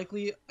 The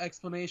likely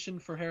explanation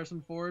for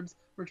Harrison Ford's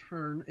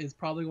return is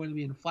probably going to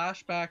be in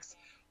flashbacks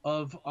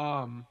of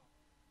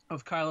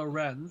Kylo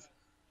Ren's,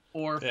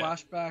 or Yeah.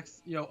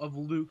 flashbacks, of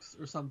Luke's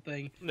or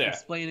something, Yeah.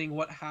 explaining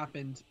what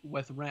happened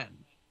with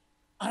Ren.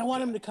 I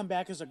want him to come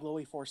back as a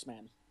glowy Force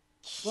man.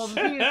 Well, the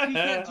thing is, he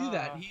can't do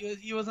that.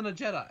 He wasn't a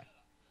Jedi.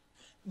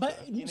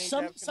 But You need to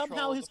somehow have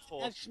control of his the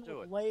Force connection to do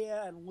with it.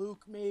 Leia and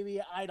Luke, maybe,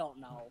 I don't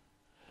know.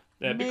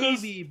 yeah,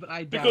 because Maybe, but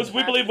I doubt because it.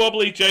 wibbly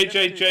wobbly They're gonna do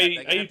that. JJJ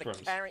They're gonna have to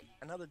Abrams.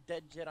 another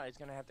dead Jedi is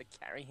going to have to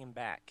carry him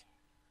back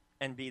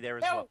and be there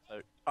as No. well.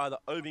 So either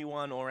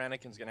Obi-Wan or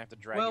Anakin's going to have to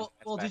drag his Well,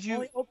 ass back. did you?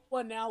 Only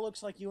Obi-Wan now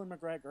looks like Ewan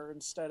McGregor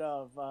instead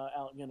of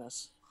Alec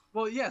Guinness.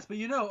 Well, yes, but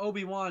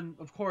Obi-Wan,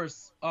 of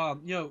course,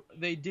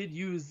 they did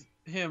use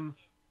him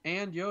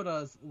and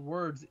Yoda's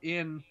words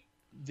in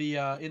the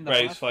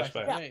Rey's flashback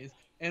flashback. of Rey's,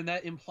 and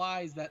that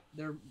implies that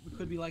there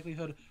could be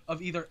likelihood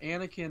of either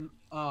Anakin,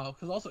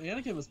 because also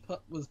Anakin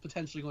was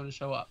potentially going to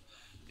show up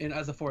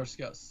as a Force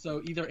ghost.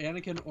 So either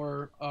Anakin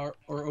or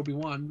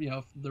Obi-Wan,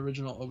 the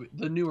original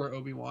the newer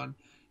Obi-Wan,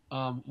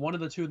 one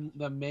of the two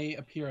that may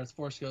appear as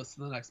Force ghosts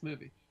in the next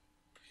movie.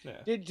 Yeah.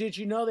 Did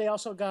you know they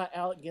also got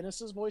Alec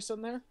Guinness's voice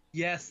in there?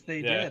 Yes, they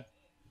Yeah. did.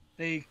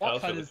 They That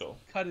was cut really his cool.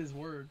 cut his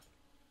word.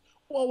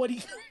 Well, what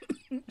he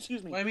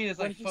excuse me. Well, I mean, it's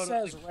when like he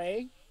photo- says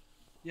Ray,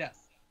 Yes.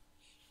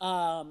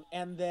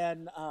 and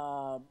then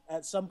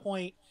at some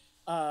point,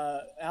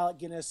 Alec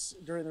Guinness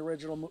during the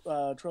original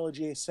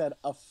trilogy said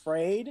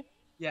 "afraid."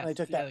 Yes. And they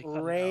took yeah, that they cut it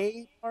out.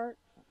 Ray part.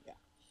 Yeah.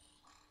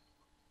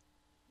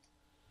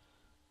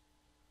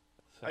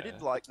 So, I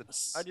did like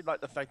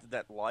the fact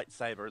that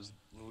lightsaber has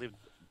lived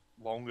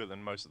longer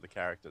than most of the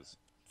characters.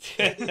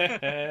 We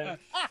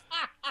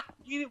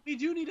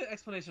do need an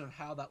explanation of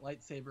how that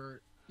lightsaber,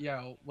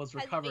 was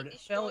recovered. It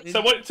fell in.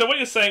 So what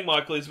you're saying,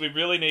 Michael, is we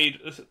really need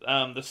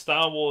the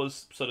Star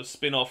Wars sort of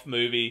spin-off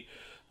movie,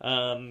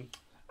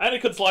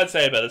 Anakin's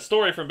lightsaber, the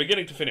story from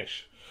beginning to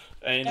finish,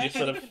 and you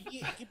sort of.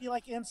 It could be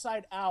like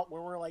Inside Out,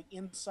 where we're like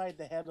inside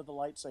the head of the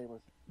lightsaber.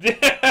 Well,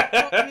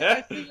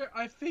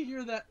 I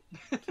figure that.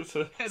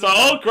 So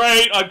oh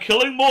great, I'm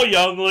killing more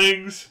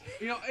younglings.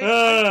 Not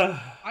again.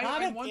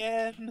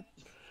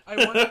 I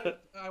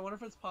wonder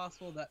if it's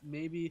possible that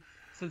maybe,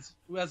 since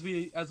as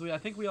we I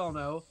think we all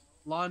know,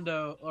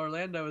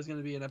 Orlando is going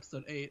to be in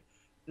Episode 8.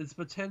 It's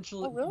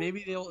potentially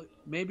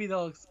maybe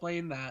they'll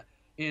explain that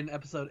in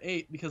Episode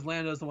 8, because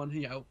Lando's the one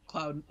who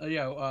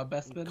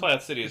Bespin.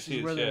 Cloud City is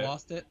is where his, they yeah.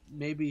 lost it.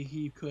 Maybe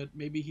he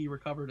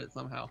recovered it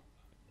somehow.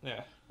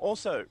 Yeah.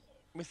 Also,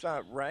 with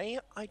Rey,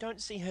 I don't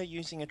see her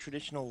using a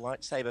traditional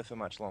lightsaber for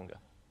much longer.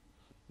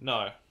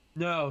 No,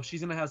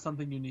 she's gonna have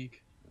something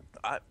unique.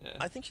 I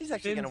think she's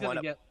actually going to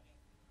wind up.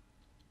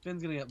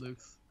 Finn's gonna get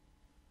Luke's.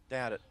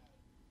 Doubt it.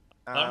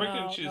 I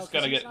reckon she's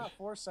gonna get. Not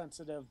force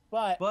sensitive,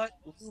 but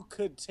Luke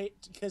could take,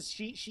 because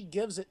she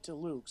gives it to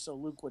Luke, so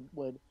Luke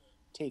would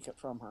take it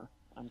from her.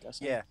 I'm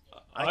guessing. Yeah,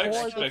 I Or they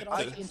expect could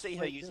also I can see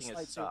her integrate using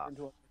this a staff. lightsaber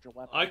into a major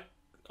weapon.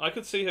 I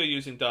could see her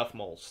using Darth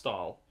Maul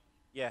style.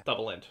 Yeah.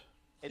 Double end.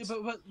 It's,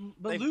 but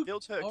they've Luke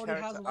built her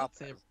already has a character up.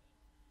 lightsaber.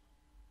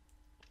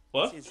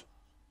 What?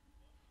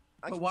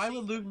 But why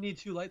would Luke need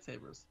two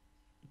lightsabers?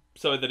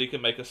 So that he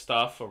can make a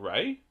staff for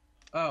Rey?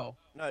 Oh.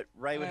 No,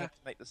 Rey would have to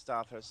make the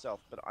staff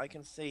herself, but I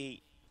can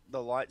see the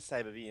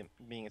lightsaber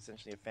being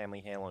essentially a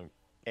family heirloom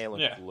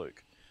Yeah. for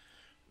Luke.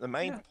 The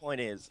main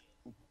point is,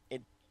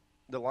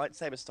 the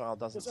lightsaber style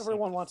doesn't. Because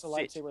everyone wants a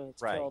fit lightsaber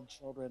that's Rey. killed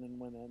children and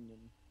women.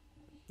 And...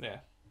 Yeah.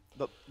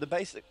 The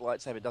basic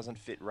lightsaber doesn't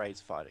fit Rey's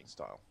fighting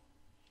style.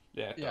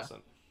 Yeah, it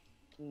doesn't.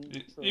 True.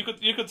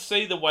 You could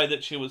see the way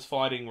that she was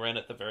fighting Ren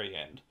at the very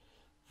end,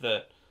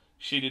 that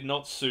she did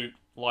not suit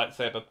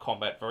lightsaber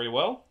combat very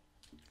well.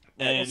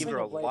 And And give her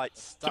a light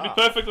to be staff.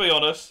 perfectly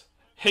honest,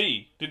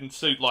 he didn't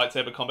suit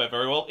lightsaber combat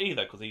very well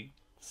either, because he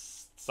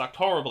sucked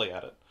horribly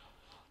at it.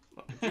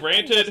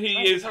 Granted,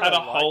 he has had a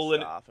hole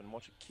in it. And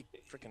watch it kick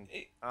freaking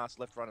ass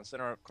left, right, and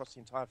center across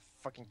the entire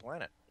fucking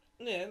planet.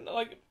 Yeah,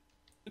 like,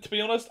 to be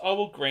honest, I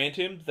will grant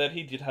him that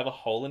he did have a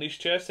hole in his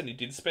chest, and he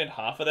did spend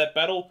half of that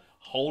battle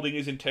holding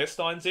his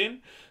intestines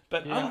in.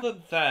 But other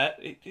than that,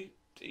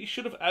 he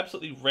should have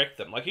absolutely wrecked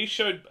them. Like, he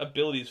showed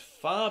abilities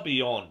far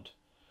beyond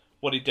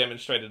what he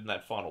demonstrated in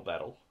that final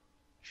battle.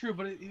 True,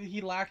 but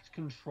he lacked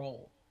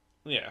control.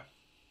 Yeah.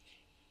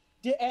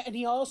 And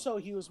he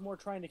was more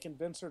trying to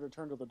convince her to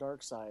turn to the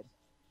dark side.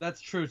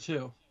 That's true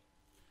too.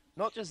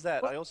 Not just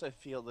that, I also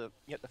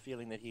get the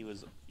feeling that he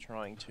was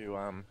trying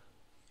to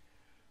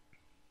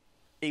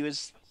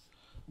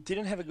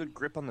didn't have a good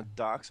grip on the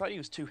dark side. He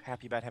was too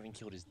happy about having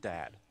killed his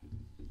dad.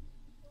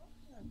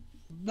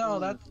 No,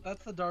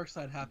 that's the dark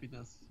side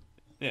happiness.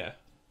 Yeah.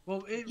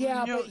 Well, but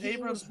he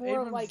was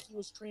more like he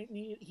was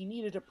he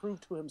needed to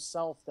prove to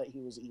himself that he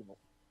was evil.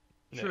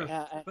 True,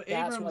 but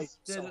that's why he was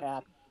so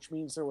happy, which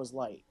means there was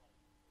light.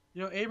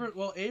 You know,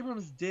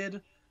 Abrams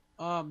did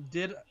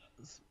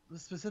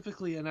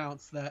specifically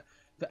announce that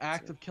the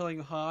act of killing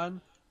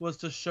Han was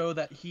to show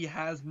that he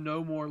has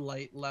no more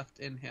light left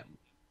in him,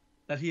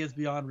 that he is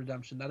beyond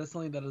redemption. That is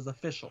something that is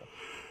official.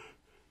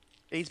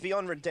 He's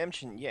beyond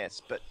redemption,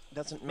 yes, but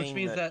doesn't mean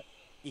means that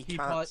he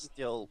can't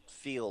still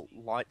feel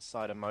light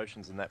side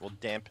emotions, and that will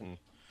dampen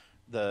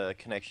the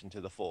connection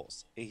to the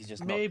Force. He's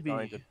just not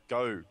going to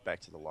go back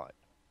to the light.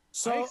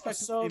 So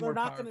they're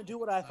not going to do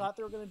what I thought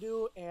they were going to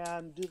do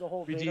and do the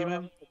whole redeem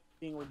him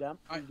being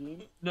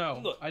redeemed.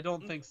 No, I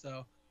don't think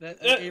so.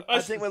 I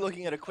think we're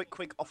looking at a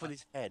quick off with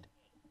his head.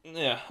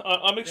 Yeah,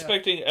 I'm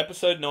expecting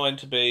Episode 9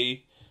 to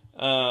be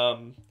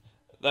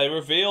they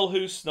reveal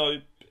who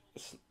Snoke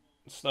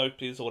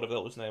is, or whatever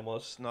that his name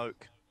was.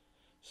 Snoke.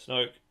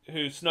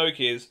 Who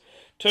Snoke is.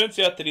 Turns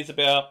out that he's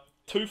about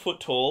 2 foot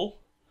tall,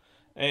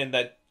 and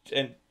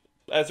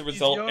as a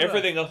result,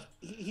 everything else.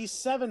 He's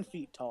 7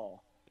 feet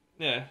tall.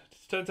 Yeah,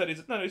 turns out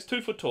he's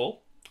 2 foot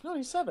tall. No,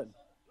 he's 7.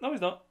 No,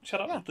 he's not.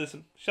 Shut up and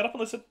listen. Shut up and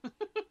listen.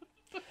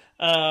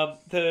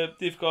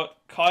 You've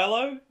got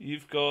Kylo,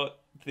 you've got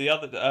the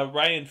other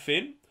Rey and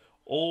Finn,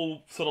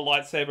 all sort of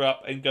lightsaber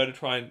up and go to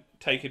try and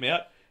take him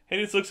out. He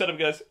just looks at him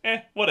and goes,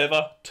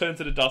 whatever, turns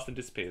into dust and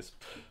disappears.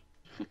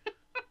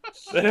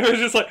 And everyone's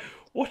just like,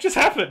 what just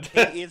happened?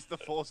 He is the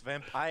Force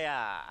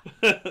vampire.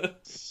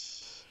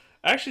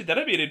 Actually,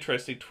 that'd be an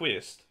interesting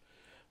twist.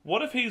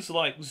 What if he's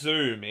like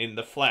Zoom in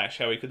The Flash,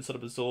 how he can sort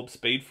of absorb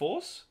Speed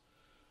Force,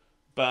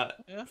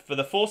 but for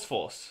the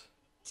Force?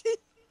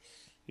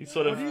 He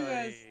sort of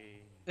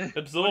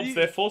absorbs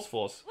their Force.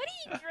 What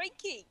are you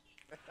drinking?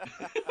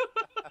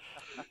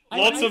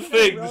 Lots of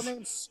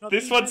things.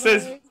 This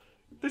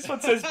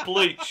one says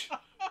bleach.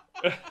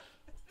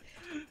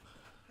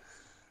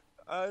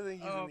 I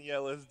think he's in the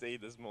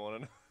LSD this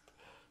morning.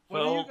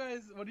 What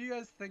do you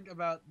guys think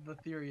about the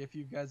theory, if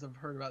you guys have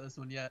heard about this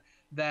one yet,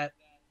 that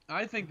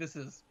I think this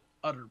is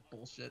utter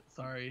bullshit,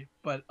 sorry,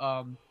 but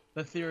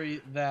the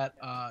theory that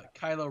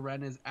Kylo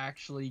Ren is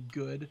actually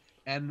good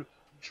and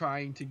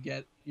trying to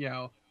get,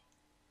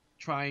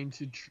 trying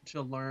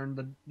to learn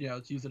the,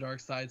 to use the dark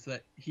side so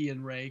that he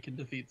and Rey can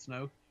defeat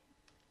Snoke?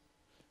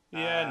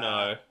 Yeah,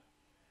 no.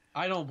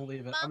 I don't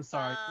believe it. I'm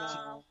sorry.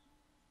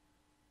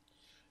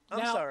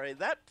 I'm sorry,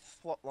 that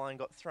plot line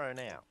got thrown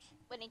out.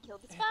 When he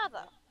killed his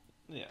father.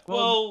 Yeah.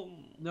 Well,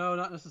 no,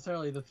 not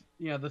necessarily.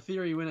 The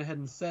theory went ahead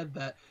and said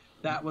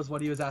that was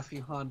what he was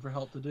asking Han for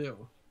help to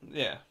do.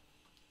 Yeah.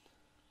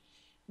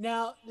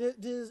 Now,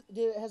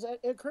 has it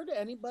occurred to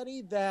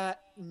anybody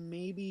that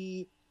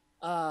maybe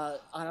I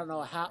don't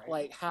know how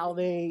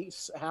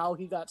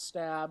he got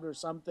stabbed or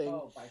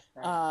something,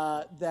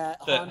 that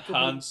Han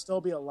could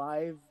still be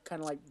alive,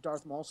 kind of like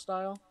Darth Maul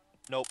style?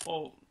 Nope.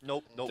 Well,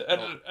 nope.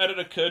 Had it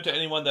occurred to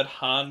anyone that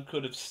Han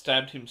could have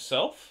stabbed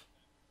himself?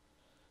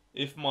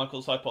 If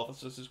Michael's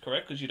hypothesis is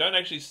correct, because you don't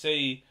actually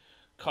see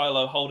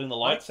Kylo holding the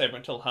lightsaber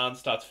until Han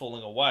starts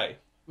falling away.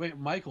 Wait,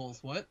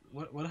 Michael's what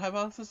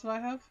hypothesis did I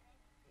have?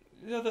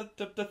 Yeah,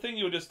 the thing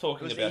you were just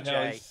talking about. CJ.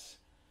 How he's...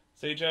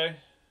 CJ?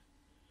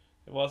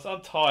 It was.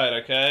 I'm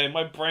tired, okay?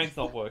 My brain's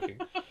not working.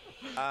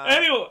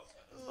 Anyway...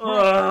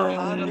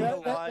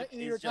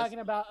 You're talking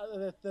about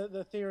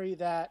the theory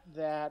that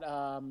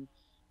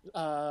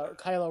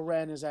Kylo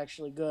Ren is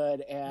actually good,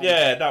 and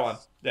that one.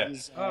 Yeah,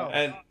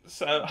 and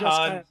so just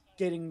Han kind of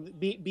getting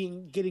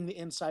the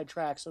inside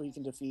track so he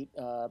can defeat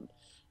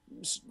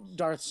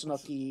Darth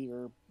Snooky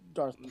or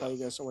Darth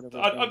Plagueis or whatever.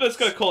 I'm just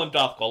going to call him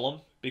Darth Gollum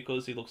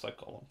because he looks like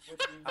Gollum.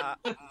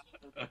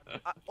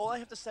 All I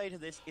have to say to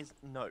this is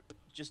nope.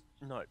 Just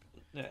nope.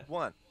 Yeah.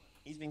 1,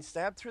 he's been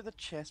stabbed through the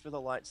chest with a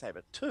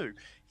lightsaber. 2,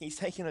 he's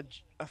taken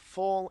a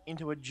fall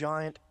into a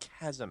giant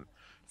chasm.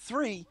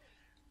 3,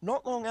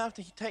 not long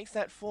after he takes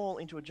that fall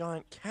into a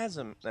giant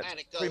chasm that's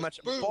pretty much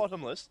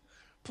bottomless,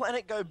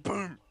 planet go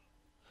boom.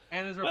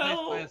 And is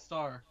replaced by a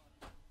star.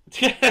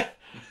 Yeah,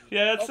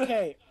 it's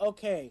okay.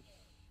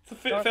 It's a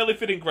fairly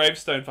fitting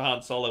gravestone for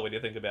Han Solo when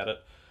you think about it.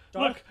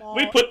 Darth Look, Maul,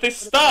 we put this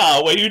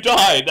star where you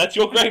died. That's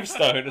your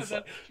gravestone. It's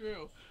That's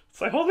true.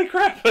 It's like, holy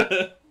crap!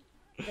 Hey,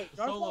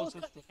 Darth Solo Maul was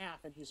cut system. in half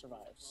and he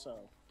survives,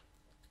 so...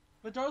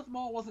 But Darth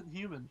Maul wasn't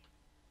human.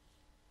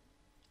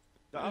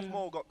 Darth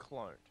Maul got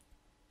cloned.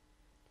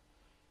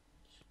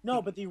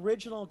 No, but the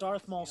original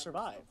Darth Maul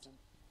survived.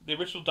 The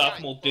original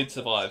Darth Maul did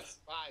survive.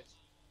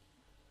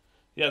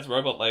 He has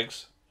robot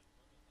legs.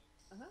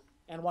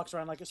 And walks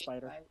around like a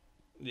spider.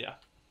 Yeah.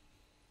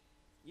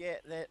 Yeah,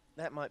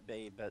 that might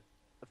be, but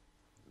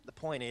the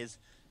point is,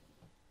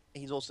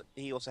 he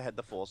also had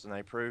the Force, and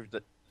they proved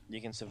that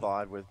you can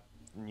survive with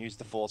and use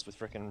the Force with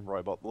frickin'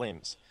 robot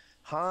limbs.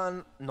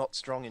 Han, not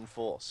strong in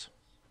Force.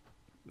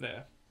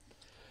 Yeah.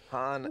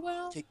 Han,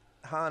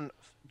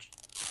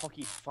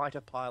 hockey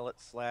fighter pilot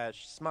 /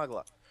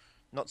 smuggler,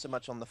 not so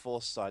much on the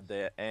Force side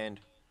there, and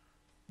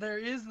There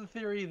is the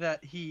theory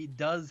that he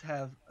does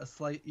have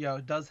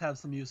does have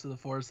some use of the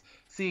Force,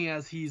 seeing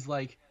as he's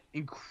like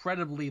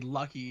incredibly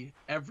lucky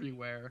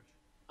everywhere.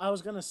 I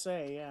was gonna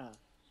say, yeah.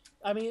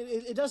 I mean,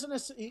 it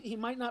doesn't. He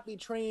might not be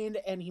trained,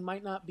 and he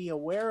might not be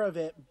aware of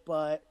it.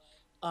 But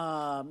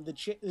like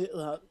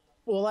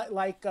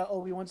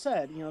Obi-Wan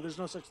said, there's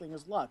no such thing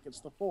as luck.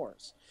 It's the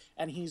Force,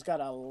 and he's got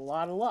a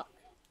lot of luck.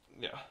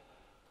 Yeah.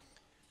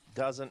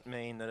 doesn't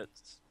mean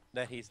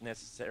that he's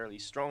necessarily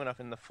strong enough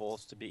in the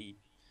Force to be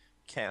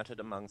counted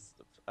amongst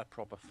a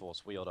proper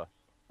Force wielder.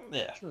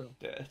 Yeah. True.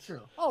 Yeah.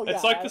 True. Oh yeah.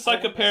 It's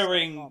like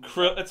comparing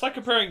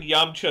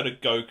Yamcha to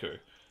Goku.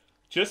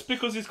 Just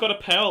because he's got a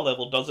power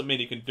level doesn't mean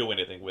he can do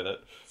anything with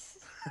it.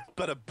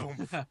 But a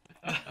boom.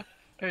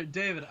 Hey,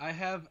 David, I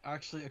have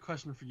actually a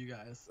question for you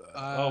guys.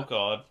 Oh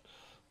God.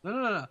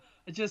 No.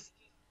 It just,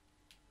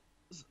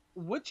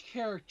 which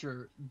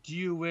character do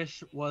you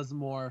wish was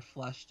more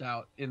fleshed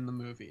out in the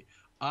movie?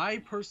 I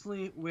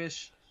personally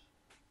wish,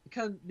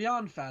 because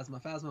beyond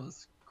Phasma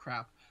was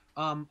crap.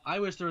 I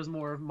wish there was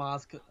more of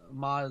Maz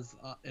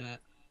in it.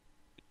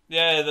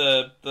 Yeah,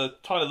 the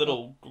tiny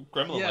little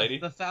gremlin lady.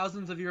 The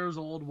thousands of years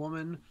old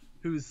woman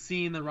who's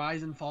seen the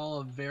rise and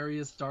fall of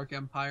various dark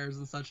empires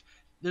and such.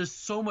 There's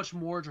so much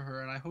more to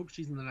her, and I hope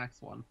she's in the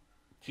next one.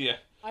 Yeah.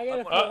 I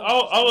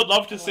would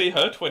love to see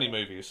her 20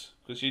 movies,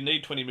 because you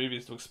need 20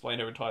 movies to explain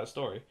her entire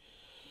story.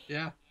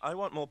 Yeah. I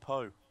want more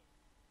Poe.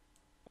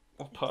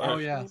 Poe. Oh,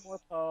 yeah. More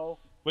Poe.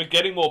 We're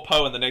getting more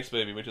Poe in the next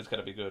movie, which is going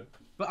to be good.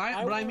 But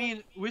I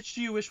mean, which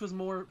do you wish was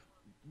more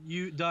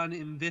done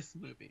in this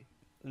movie?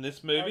 In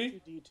this movie?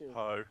 R2-D2.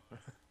 Poe.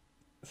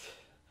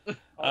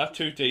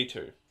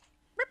 R2-D2.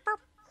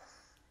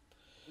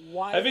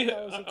 Why the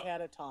hell is he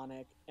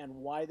catatonic, and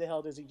why the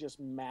hell does he just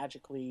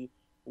magically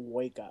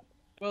wake up?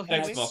 Well, And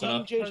Ex I've seen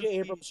Machina. J.J.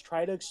 Abrams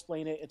try to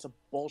explain it. It's a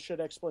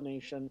bullshit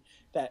explanation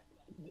that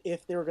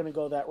if they were going to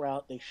go that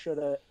route, they should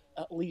have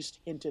at least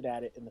hinted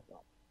at it in the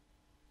film.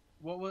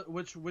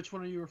 Which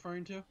one are you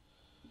referring to?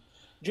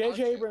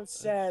 J.J. Abrams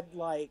said,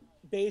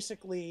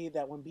 basically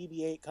that when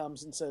BB-8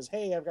 comes and says,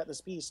 hey, I've got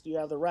this piece, do you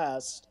have the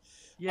rest?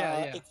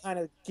 Yeah. It kind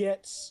of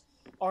gets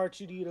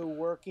R2-D2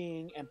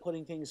 working and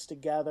putting things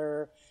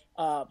together,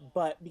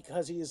 but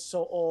because he is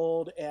so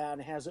old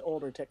and has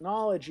older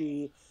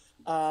technology,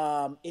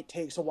 it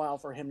takes a while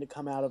for him to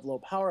come out of low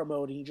power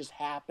mode, and he just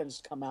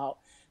happens to come out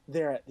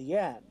there at the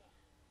end.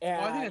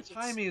 And I think the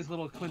timing is a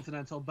little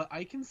coincidental, but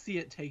I can see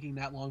it taking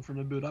that long for him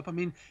to boot up. I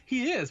mean,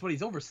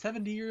 he's over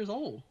 70 years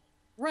old.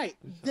 Right.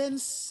 Then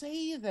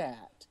say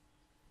that.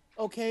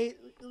 Okay,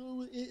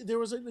 there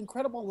was an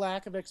incredible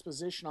lack of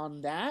exposition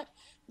on that,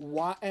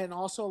 and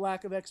also a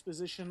lack of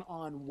exposition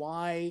on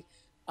why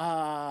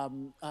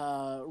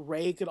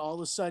Rey could all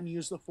of a sudden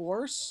use the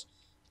Force,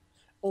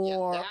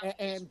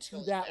 and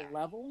to that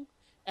level.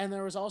 And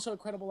there was also a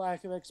credible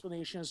lack of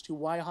explanation as to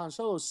why Han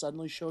Solo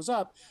suddenly shows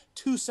up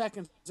 2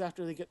 seconds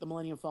after they get the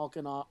Millennium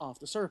Falcon off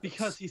the surface.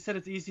 Because he said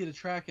it's easy to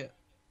track it.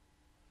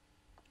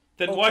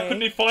 Then why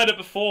couldn't he find it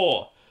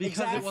before?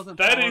 Because it wasn't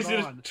that powered easy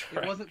to on.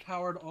 track. It wasn't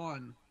powered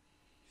on.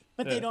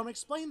 But they don't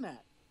explain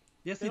that.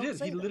 Yes, They he don't did.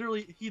 say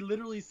that. He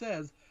literally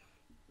says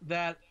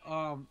that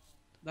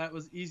that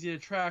was easy to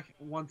track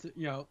once they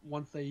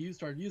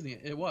started using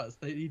it. It was.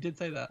 He did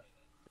say that.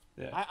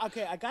 Yeah.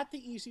 I got the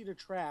easy to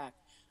track.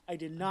 I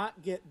did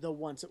not get the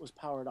once it was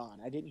powered on.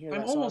 I didn't hear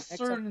that. I'm almost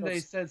certain they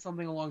said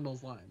something along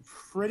those lines.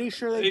 Pretty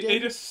sure they did. He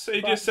just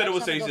said it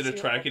was easy to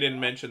track. He didn't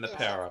mention the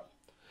power up.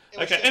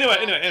 Okay.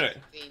 Anyway.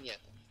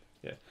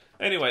 Yeah.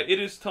 Anyway, it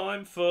is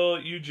time for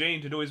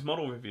Eugene to do his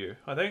model review.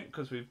 I think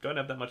because we don't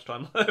have that much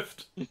time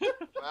left.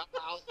 Well,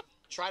 I'll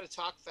try to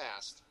talk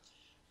fast.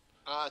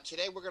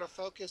 Today we're going to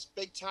focus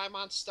big time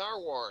on Star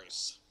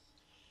Wars.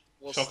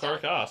 Shock or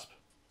gasp.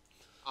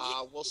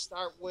 We'll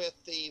start with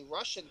the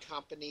Russian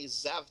company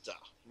Zevda.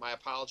 My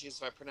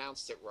apologies if I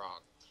pronounced it wrong.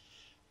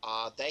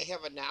 They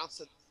have announced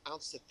that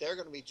they're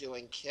going to be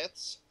doing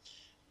kits,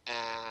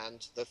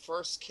 and the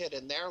first kit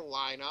in their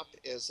lineup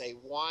is a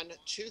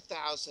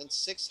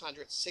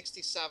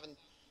 2,667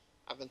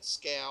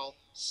 scale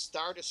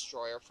Star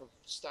Destroyer from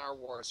Star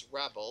Wars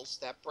Rebels.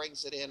 That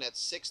brings it in at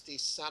 60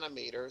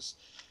 centimeters.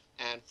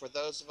 And for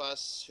those of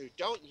us who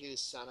don't use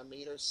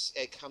centimeters,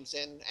 it comes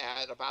in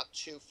at about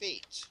 2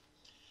 feet.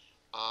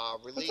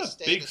 That's a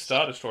big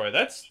Star Destroyer.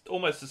 That's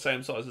almost the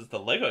same size as the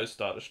Lego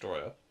Star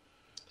Destroyer.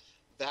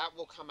 that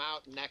will come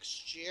out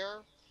next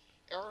year.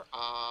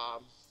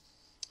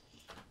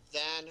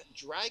 Then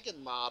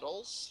Dragon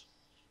Models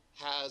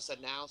has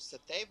announced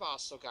that they've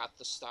also got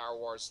the Star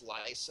Wars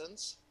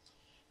license,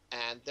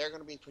 and they're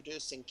going to be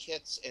producing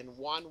kits in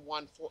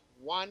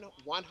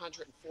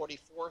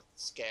 144th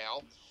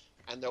scale,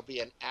 and there'll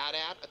be an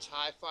AT-AT, a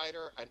TIE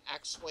Fighter, an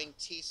X-Wing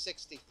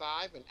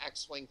T-65, an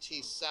X-Wing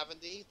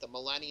T-70, the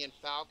Millennium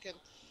Falcon,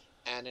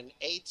 and an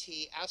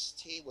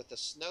AT-ST with a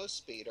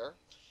Snowspeeder.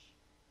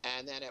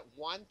 And then at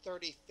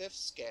 135th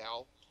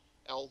scale,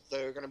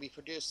 they're going to be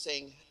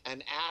producing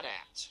an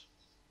AT-AT.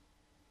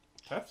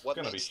 That's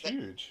going to be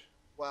huge.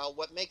 Well,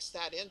 what makes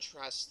that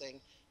interesting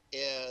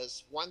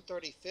is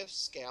 135th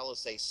scale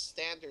is a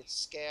standard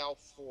scale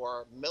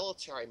for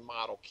military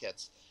model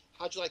kits.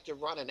 How'd you like to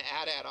run an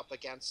AT-AT up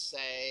against,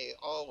 say,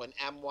 an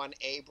M1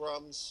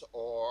 Abrams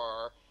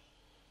or...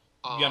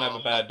 You're going to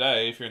have a bad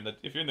day. If you're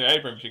in the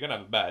Abrams, you're going to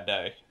have a bad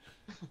day.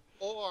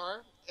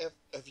 Or,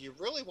 if you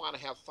really want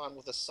to have fun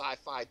with a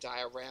sci-fi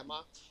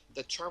diorama,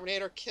 the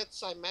Terminator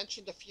kits I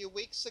mentioned a few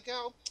weeks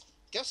ago,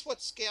 guess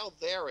what scale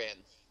they're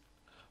in?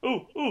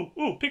 Ooh,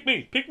 pick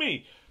me!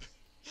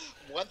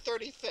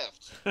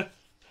 135th.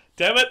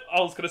 Damn it,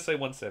 I was going to say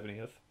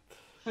 170th.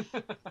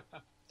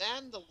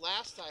 Then the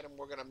last item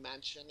we're going to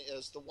mention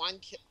is the one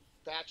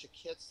batch of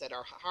kits that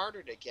are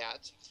harder to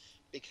get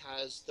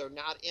because they're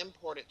not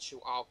imported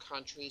to all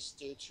countries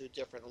due to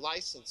different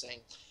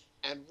licensing.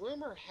 And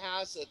rumor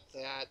has it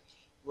that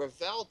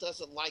Revell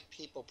doesn't like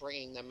people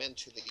bringing them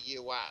into the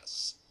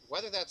U.S.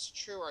 Whether that's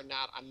true or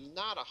not, I'm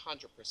not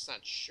 100%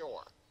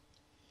 sure.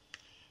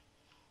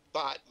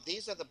 But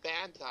these are the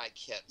Bandai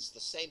kits, the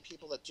same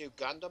people that do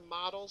Gundam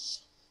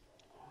models.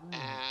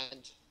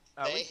 And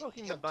are we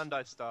talking the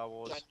Bandai Star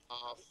Wars?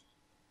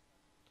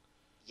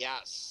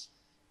 Yes.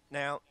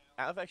 Now,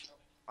 I've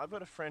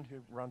got a friend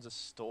who runs a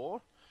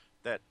store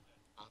that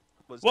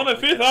was... Won a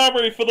 5th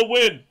Armory for the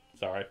win!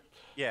 Sorry.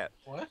 Yeah.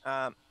 What?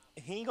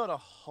 He got a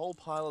whole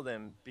pile of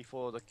them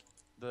before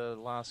the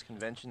last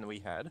convention that we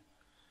had.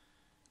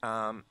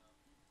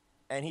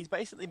 And he's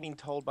basically been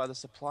told by the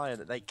supplier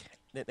that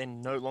they're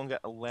no longer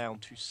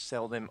allowed to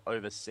sell them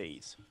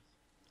overseas.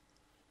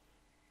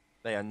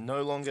 They are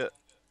no longer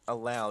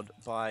allowed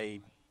by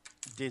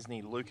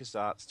Disney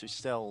LucasArts to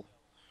sell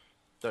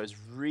those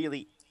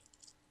really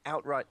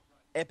outright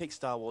epic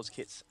Star Wars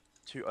kits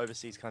to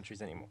overseas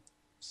countries anymore.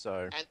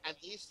 So and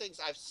these things,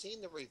 I've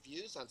seen the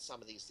reviews on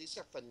some of these. These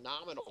are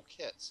phenomenal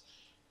kits.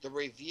 The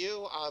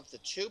review of the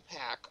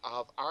 2-pack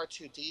of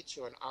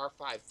R2-D2 and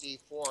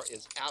R5-D4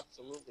 is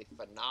absolutely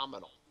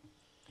phenomenal.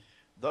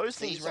 Those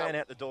things ran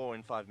out the door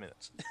in 5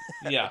 minutes.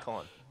 Yeah.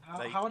 How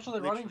much are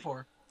they running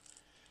for?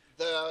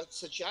 The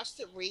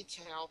suggested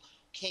retail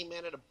came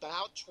in at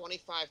about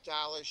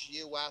 $25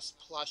 US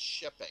plus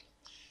shipping.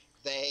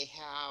 They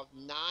have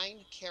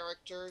 9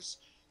 characters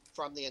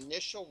from the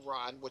initial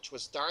run, which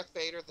was Darth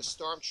Vader, the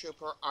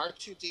Stormtrooper,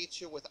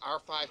 R2-D2 with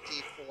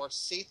R5-D4,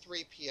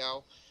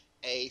 C-3PO,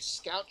 a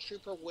Scout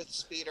Trooper with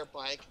Speeder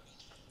Bike,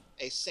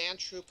 a Sand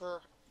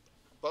Trooper,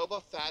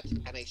 Boba Fett,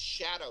 and a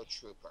Shadow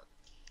Trooper.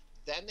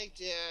 Then they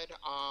did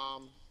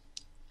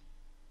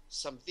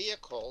some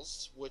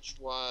vehicles, which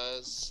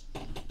was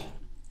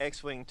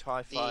X-Wing,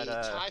 TIE Fighter,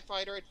 the TIE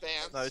Fighter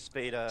Advance,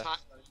 Snowspeeder,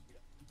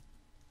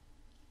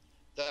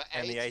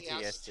 and the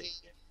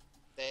AT-ST.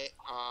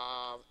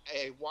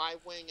 A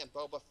Y-Wing and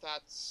Boba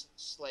Fett's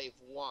Slave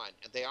 1.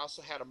 And they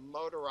also had a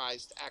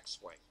motorized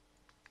X-Wing.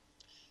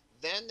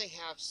 Then they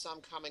have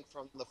some coming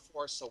from The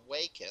Force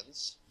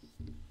Awakens,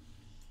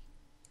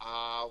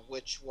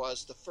 which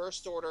was the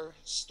First Order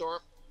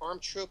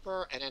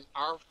Stormtrooper and an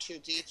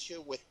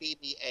R2-D2 with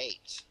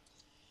BB-8.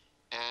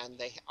 And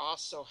they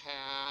also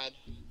had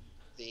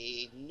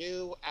the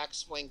new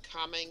X-Wing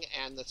coming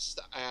and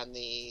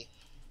the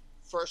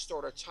First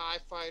Order TIE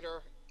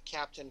Fighter,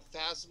 Captain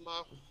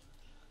Phasma,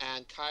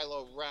 and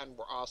Kylo Ren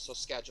were also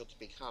scheduled to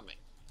be coming.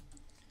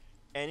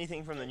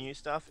 Anything from the new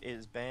stuff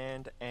is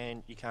banned,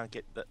 and you can't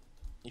get the...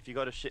 If you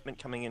got a shipment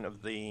coming in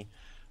of the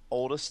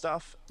older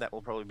stuff, that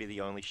will probably be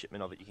the only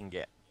shipment of it you can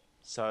get.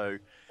 So,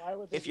 why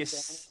would they if you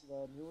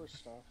the newer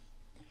stuff?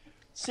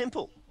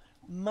 Simple.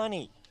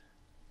 Money.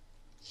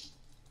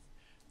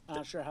 I'm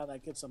not sure how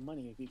that gets some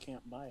money if you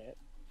can't buy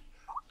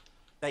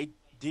it.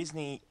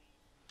 Disney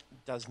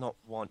does not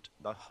want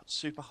the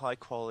super high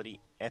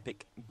quality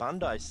epic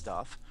Bandai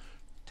stuff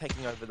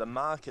taking over the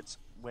markets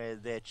where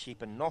their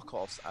cheaper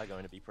knockoffs are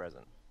going to be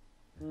present.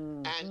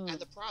 And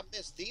the problem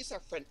is these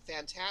are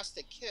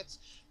fantastic kits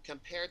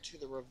compared to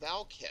the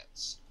Revell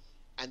kits,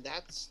 and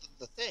that's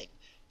the thing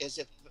is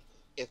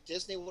if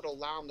Disney would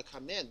allow them to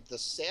come in, the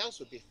sales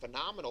would be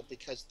phenomenal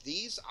because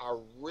these are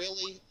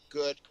really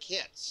good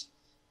kits.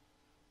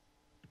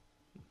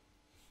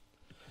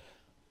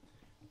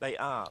 They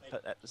are,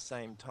 but at the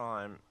same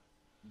time,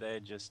 they're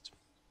just...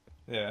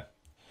 Yeah.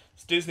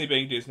 It's Disney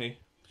being Disney.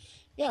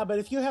 Yeah, but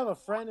if you have a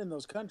friend in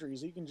those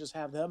countries, you can just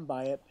have them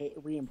buy it,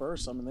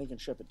 reimburse them, and they can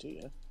ship it to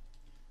you.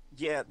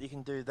 Yeah, you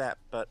can do that,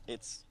 but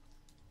it's...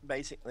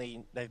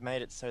 Basically, they've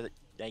made it so that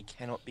they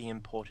cannot be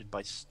imported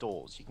by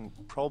stores. You can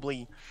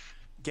probably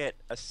get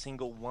a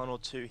single one or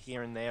two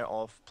here and there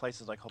of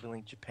places like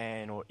Hobbylink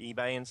Japan or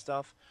eBay and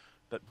stuff,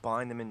 but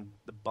buying them in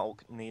the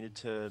bulk needed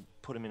to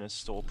put them in a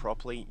store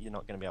properly, you're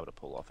not going to be able to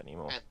pull off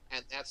anymore.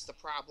 And that's the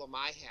problem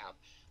I have.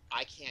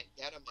 I can't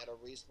get them at a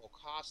reasonable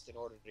cost in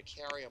order to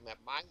carry them at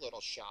my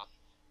little shop,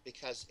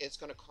 because it's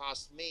going to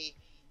cost me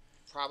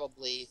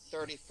probably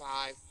 $35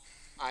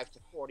 to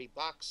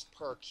 $40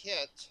 per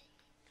kit,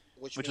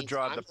 which will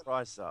drive the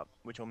price up,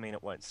 which will mean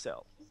it won't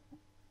sell.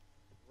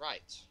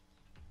 Right.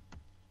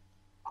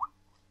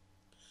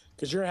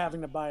 Because you're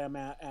having to buy them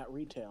at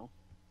retail.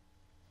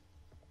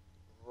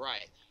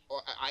 Right.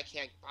 Or I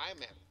can't buy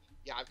them at.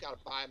 Yeah, I've got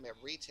to buy them at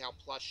retail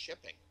plus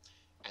shipping,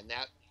 and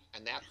that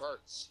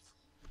hurts.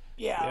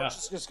 Yeah,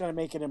 it's just going to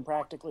make it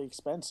impractically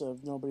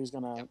expensive. Nobody's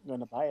gonna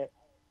buy it.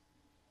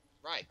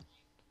 Right.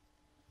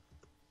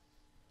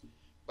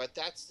 But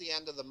that's the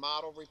end of the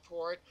model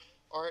report.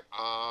 Art,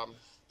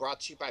 brought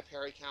to you by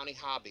Perry County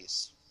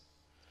Hobbies.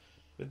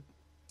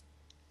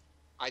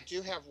 I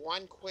do have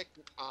one quick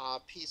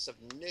piece of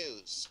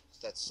news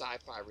that's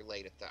sci-fi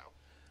related, though.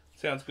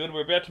 Sounds good.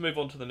 We're about to move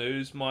on to the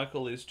news.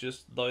 Michael is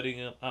just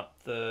loading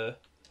up the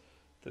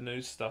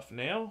news stuff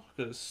now,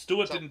 because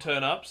Stuart didn't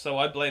turn up, so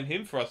I blame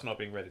him for us not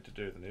being ready to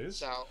do the news.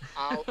 So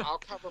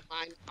I'll cover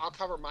mine. I'll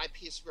cover my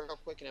piece real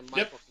quick, and then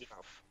Michael can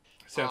go.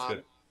 Sounds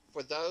good.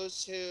 For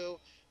those who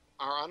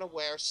are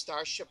unaware,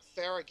 Starship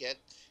Farragut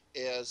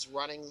is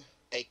running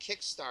a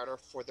Kickstarter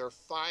for their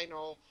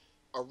final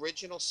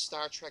original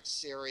Star Trek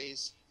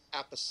series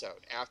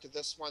episode. After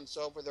this one's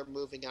over, they're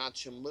moving on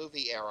to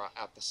movie era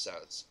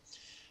episodes.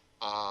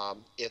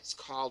 It's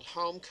called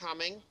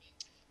Homecoming.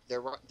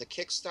 The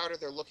Kickstarter,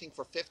 they're looking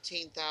for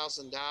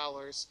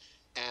 $15,000,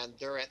 and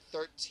they're at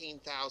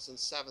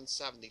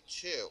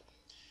 $13,772.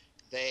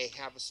 They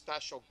have a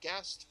special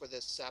guest for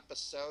this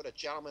episode. A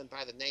gentleman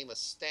by the name of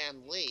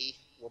Stan Lee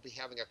will be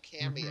having a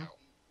cameo.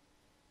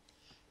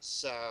 Mm-hmm.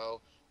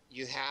 So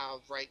you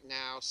have right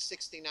now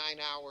 69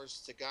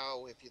 hours to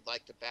go if you'd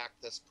like to back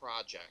this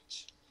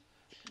project.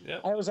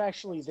 Yep. I was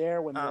actually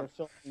there when they were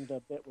filming the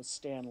bit with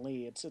Stan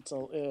Lee. It's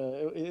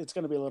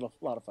going to be a lot of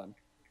fun.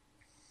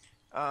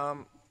 I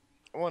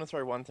want to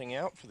throw one thing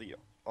out for the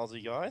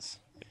Aussie guys.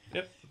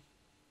 Yep.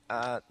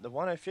 The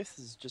 105th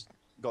has just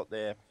got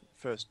their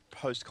first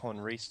post-con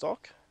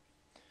restock.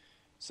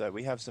 So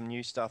we have some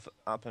new stuff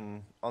up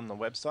and on the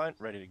website,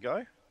 ready to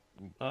go.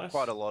 Nice.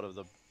 Quite a lot of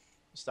the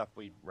stuff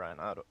we run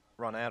out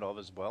of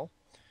as well.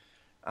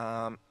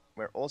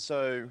 We're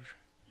also,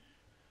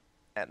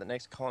 at the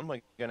next con,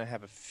 we're going to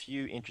have a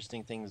few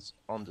interesting things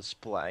on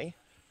display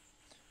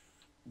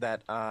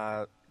that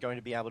are going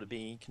to be able to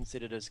be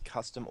considered as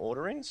custom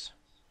orderings.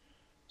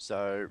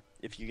 So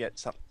if you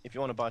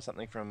want to buy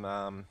something from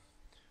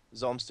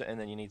Zomster and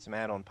then you need some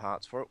add-on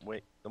parts for it,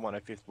 the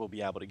 105th will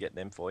be able to get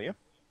them for you.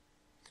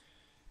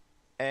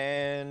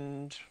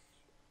 And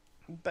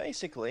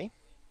basically,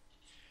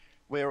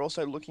 we're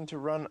also looking to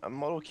run a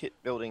model kit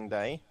building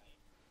day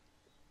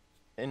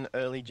in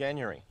early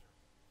January.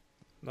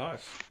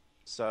 Nice.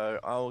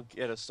 So I'll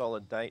get a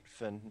solid date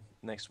for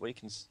next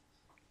week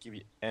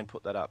and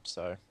put that up.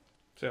 So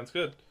sounds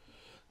good.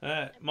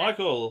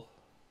 Michael.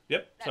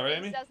 Yep. Sorry,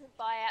 Amy. Doesn't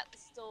buy out the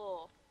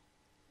store.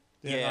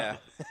 Yeah.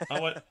 I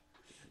went.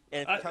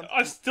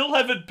 I still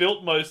haven't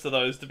built most of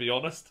those, to be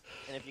honest.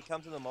 And if you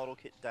come to the model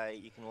kit day,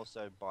 you can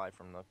also buy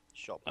from the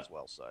shop as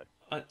well. So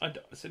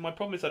see, my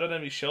problem is I don't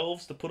have any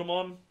shelves to put them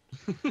on,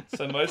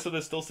 so most of them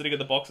are still sitting in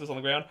the boxes on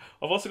the ground.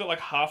 I've also got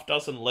like half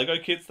dozen Lego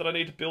kits that I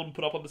need to build and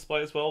put up on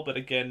display as well, but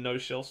again, no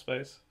shelf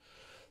space.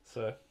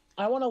 So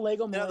I want a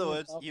Lego. In other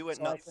words, you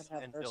went nuts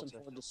and built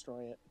it.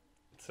 Destroy it.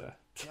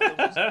 In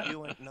other words, you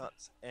went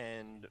nuts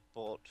and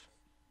bought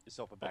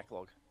yourself a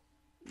backlog.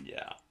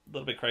 Yeah, a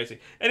little bit crazy.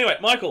 Anyway,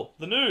 Michael,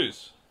 the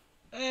news.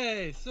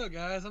 Hey, so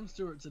guys, I'm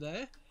Stuart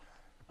today.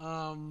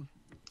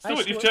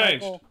 Stuart, you've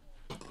changed.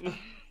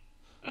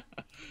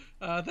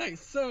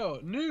 Thanks. So,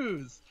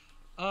 news.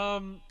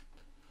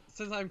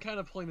 Since I'm kind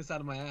of pulling this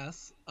out of my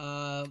ass,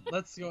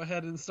 let's go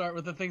ahead and start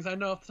with the things I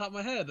know off the top of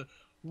my head.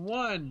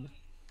 1,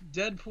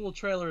 Deadpool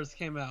trailers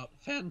came out.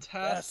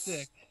 Fantastic.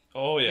 Yes.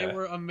 Oh, yeah. They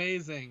were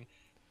amazing.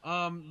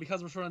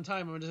 Because we're short on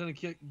time, I'm just going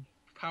to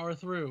power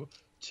through.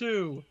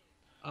 2,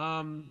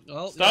 Star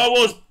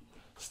Wars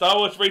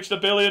reached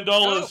 $1 billion.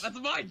 Oh, that's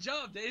my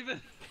job,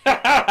 David.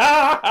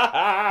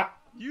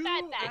 You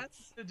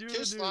asked to do the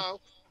news.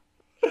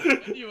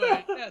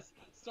 Anyway, yes,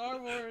 Star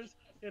Wars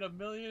hit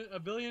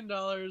 $1 billion,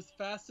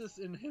 fastest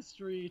in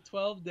history,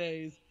 12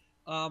 days.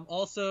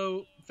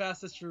 Also,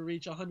 fastest to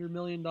reach $100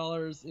 million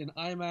in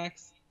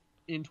IMAX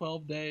in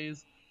 12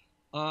 days.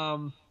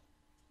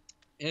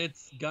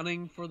 It's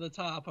gunning for the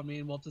top. I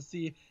mean, we'll have to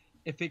see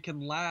if it can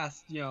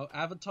last. You know,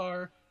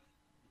 Avatar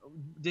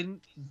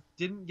didn't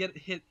get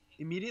hit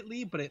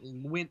immediately, but it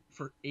went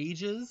for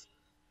ages,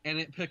 and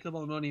it picked up all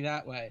the money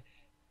that way.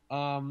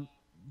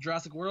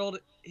 Jurassic World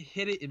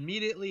hit it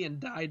immediately and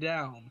died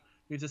down.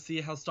 We have to see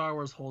how Star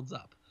Wars holds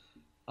up.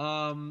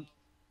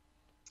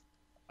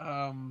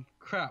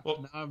 Crap.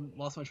 Well, now I've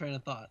lost my train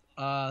of thought.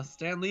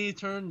 Stan Lee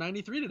turned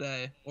 93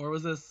 today, or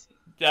was this?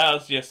 Yeah, it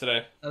was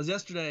yesterday. That was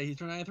yesterday. He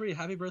turned 93.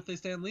 Happy birthday,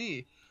 Stan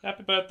Lee.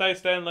 Happy birthday,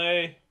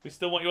 Stanley. We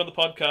still want you on the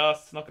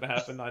podcast. It's not going to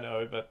happen, I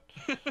know, but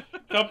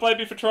can't blame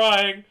me for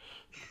trying.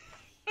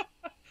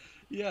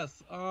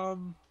 Yes.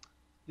 The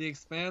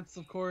Expanse,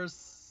 of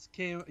course,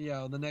 came.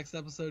 Yeah, the next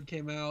episode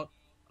came out.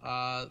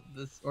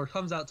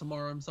 Comes out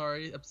tomorrow. I'm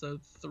sorry.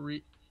 Episode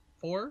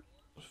 4,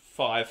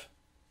 5.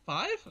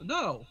 5?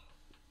 No.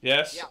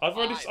 Yes, Yeah, I've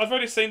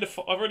already seen the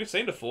 4. I've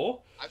seen But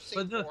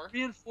 4.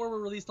 3 and 4 were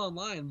released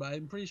online, but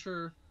I'm pretty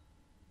sure.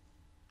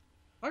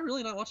 Have I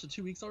really not watched it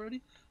 2 weeks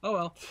already? Oh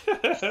well.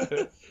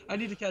 I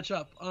need to catch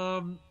up.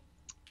 I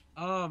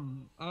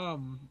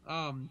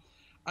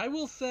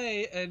will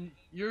say, and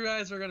you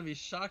guys are gonna be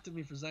shocked at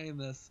me for saying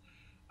this,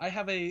 I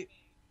have a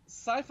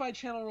Sci-Fi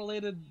channel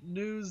related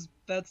news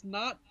that's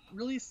not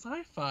really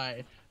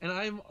sci-fi, and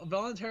I'm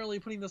voluntarily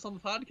putting this on the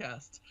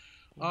podcast.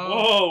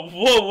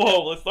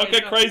 Whoa! Let's not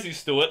get crazy,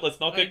 Stuart. Let's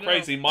not get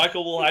crazy.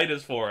 Michael will hate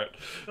us for it.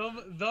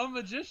 The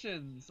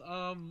Magicians,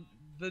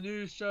 the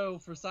new show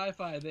for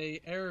Sci-Fi,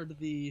 they aired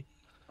the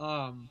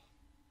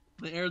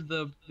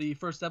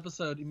first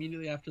episode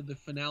immediately after the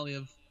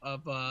finale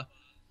of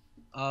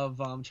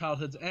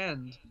Childhood's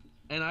End,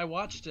 and I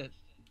watched it,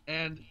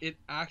 and it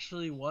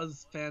actually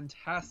was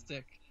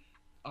fantastic.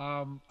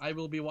 I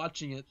will be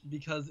watching it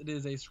because it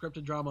is a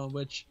scripted drama,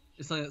 which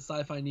is something that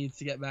Sci-Fi needs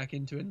to get back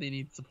into, and they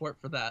need support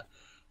for that.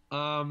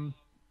 Let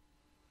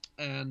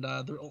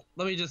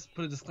me just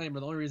put a disclaimer.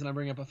 The only reason I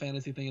bring up a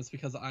fantasy thing is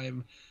because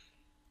I'm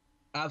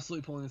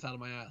absolutely pulling this out of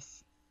my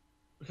ass.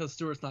 Because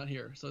Stuart's not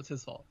here, so it's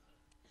his fault.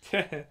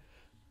 You can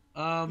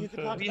talk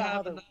about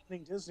how they're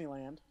opening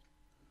Disneyland.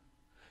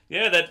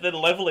 Yeah, they're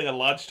leveling a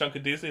large chunk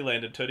of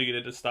Disneyland and turning it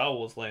into Star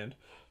Wars land.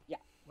 Yeah.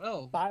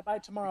 Well, bye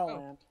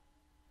Tomorrowland.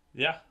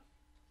 Yeah.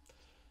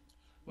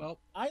 Well,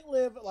 I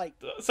live like.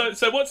 So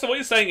what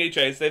you're saying,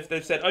 EJ, is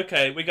they've said,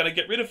 okay, we're going to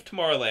get rid of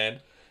Tomorrowland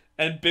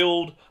and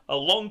build a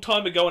long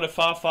time ago in a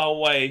far, far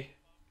away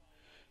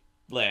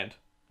land.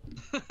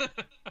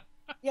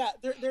 Yeah,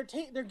 they're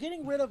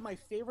getting rid of my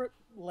favorite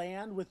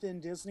land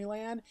within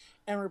Disneyland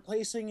and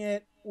replacing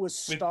it with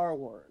Star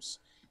Wars.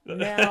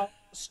 Now,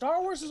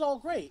 Star Wars is all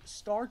great.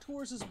 Star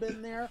Tours has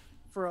been there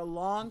for a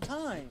long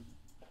time.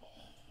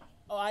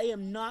 I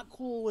am not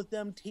cool with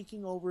them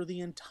taking over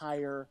the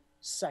entire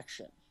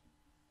section,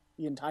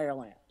 the entire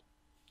land.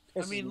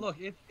 I mean, look,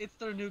 it's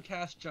their new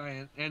cast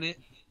giant, and it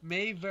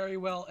may very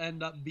well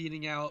end up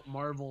beating out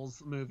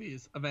Marvel's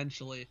movies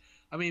eventually.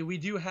 I mean, we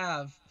do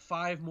have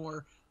 5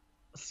 more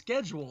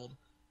scheduled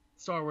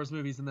Star Wars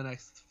movies in the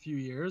next few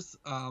years.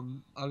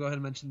 I'll go ahead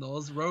and mention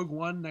those. Rogue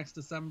One next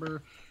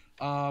December,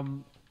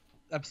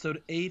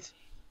 Episode 8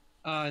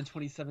 in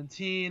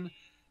 2017,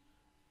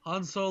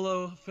 Han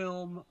Solo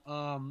film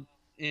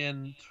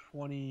in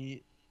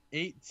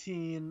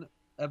 2018,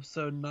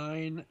 Episode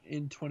 9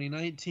 in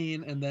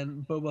 2019, and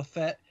then Boba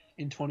Fett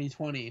in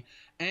 2020.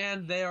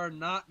 And they are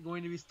not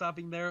going to be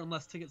stopping there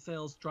unless ticket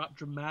sales drop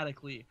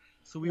dramatically.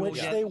 So Which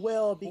they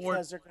will,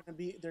 because they're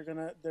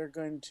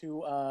going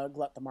to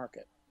glut the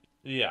market.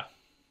 Yeah.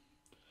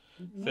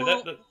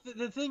 Well,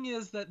 the thing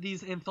is that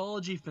these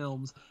anthology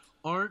films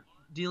aren't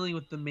dealing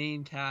with the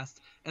main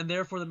cast, and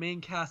therefore the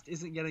main cast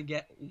isn't going to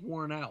get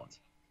worn out.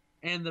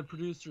 And the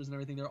producers and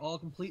everything, they're all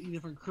completely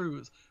different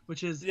crews,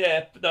 which is...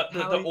 Yeah, the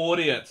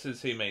audiences,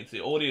 he means.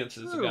 The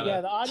audiences are going to... Yeah,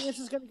 the audience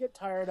is going to get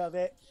tired of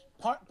it.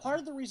 Part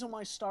of the reason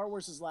why Star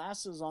Wars has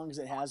lasted as long as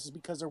it has is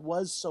because there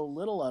was so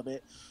little of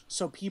it,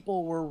 so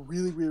people were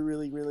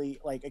really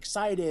like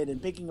excited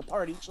and picking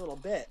apart each little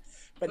bit.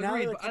 But now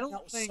they're coming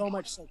out so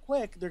much so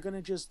quick, they're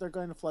going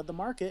to flood the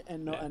market,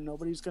 and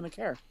nobody's going to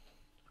care.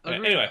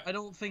 Anyway, I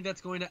don't think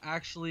that's going to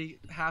actually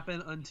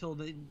happen until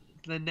the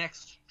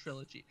next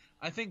trilogy.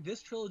 I think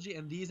this trilogy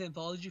and these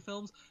anthology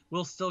films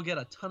will still get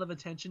a ton of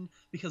attention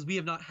because we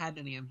have not had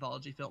any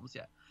anthology films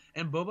yet.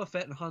 And Boba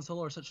Fett and Han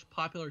Solo are such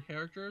popular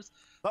characters.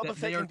 Boba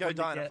Fett can go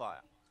die in a fire.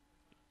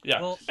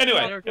 Yeah. Well,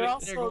 anyway, they're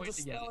also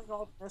dispelling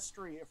all the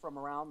mystery from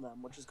around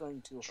them, which is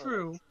going to hurt.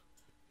 True.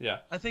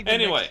 Yeah. I think.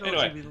 Anyway,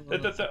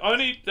 the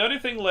only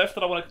thing left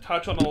that I want to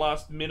touch on the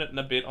last minute and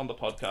a bit on the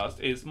podcast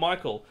is,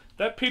 Michael,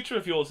 that picture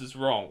of yours is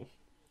wrong.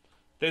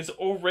 There's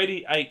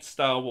already 8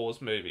 Star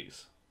Wars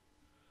movies.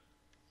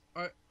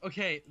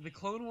 Okay, the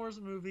Clone Wars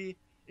movie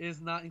is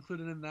not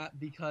included in that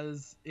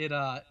because it,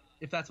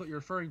 if that's what you're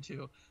referring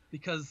to,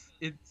 because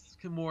it's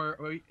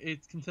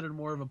considered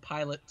more of a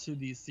pilot to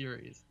these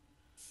series.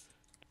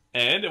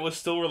 And it was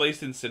still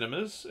released in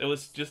cinemas. It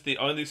was just the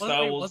only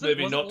Star Wars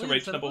movie not to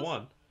reach number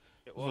 1.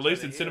 It was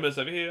released in cinemas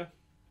over here.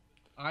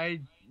 I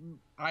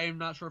am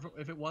not sure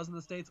if it was in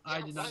the States. I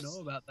did not know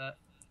about that.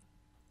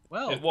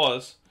 Well, it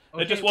was.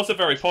 Okay, it just wasn't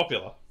very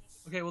popular.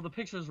 Okay, well, the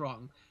picture's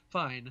wrong.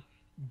 Fine.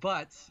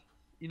 But,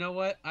 you know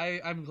what?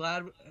 I'm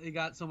glad it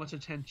got so much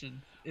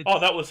attention.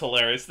 That was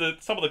hilarious.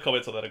 Some of the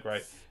comments on that are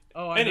great.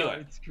 Anyway. Know.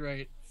 It's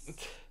great.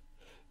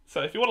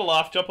 So if you want to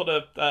laugh, jump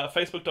onto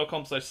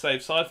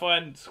facebook.com/SaveSci-Fi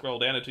and scroll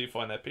down until you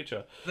find that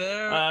picture. We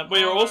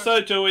are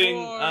also doing...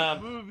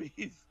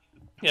 movies.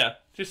 Yeah,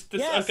 yes,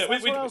 okay.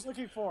 That's what I was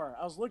looking for.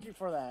 I was looking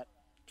for that.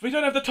 We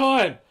don't have the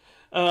time.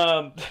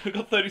 We've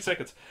got 30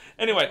 seconds.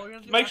 Anyway,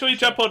 make sure you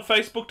jump on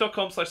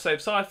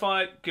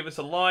facebook.com/SaveSci-Fi. Give us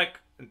a like.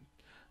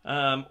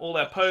 All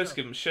our posts,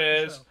 give them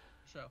shares.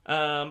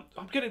 I'm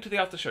getting to the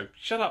after show.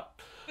 Shut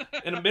up.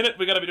 In a minute,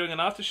 we're going to be doing an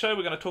after show.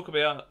 We're going to talk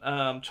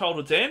about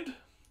Childhood's End,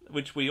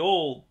 which we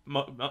all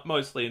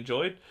mostly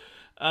enjoyed.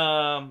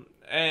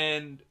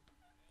 And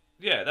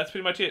yeah, that's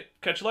pretty much it.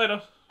 Catch you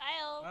later.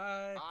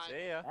 Bye.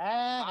 See ya.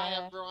 Bye,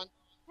 everyone.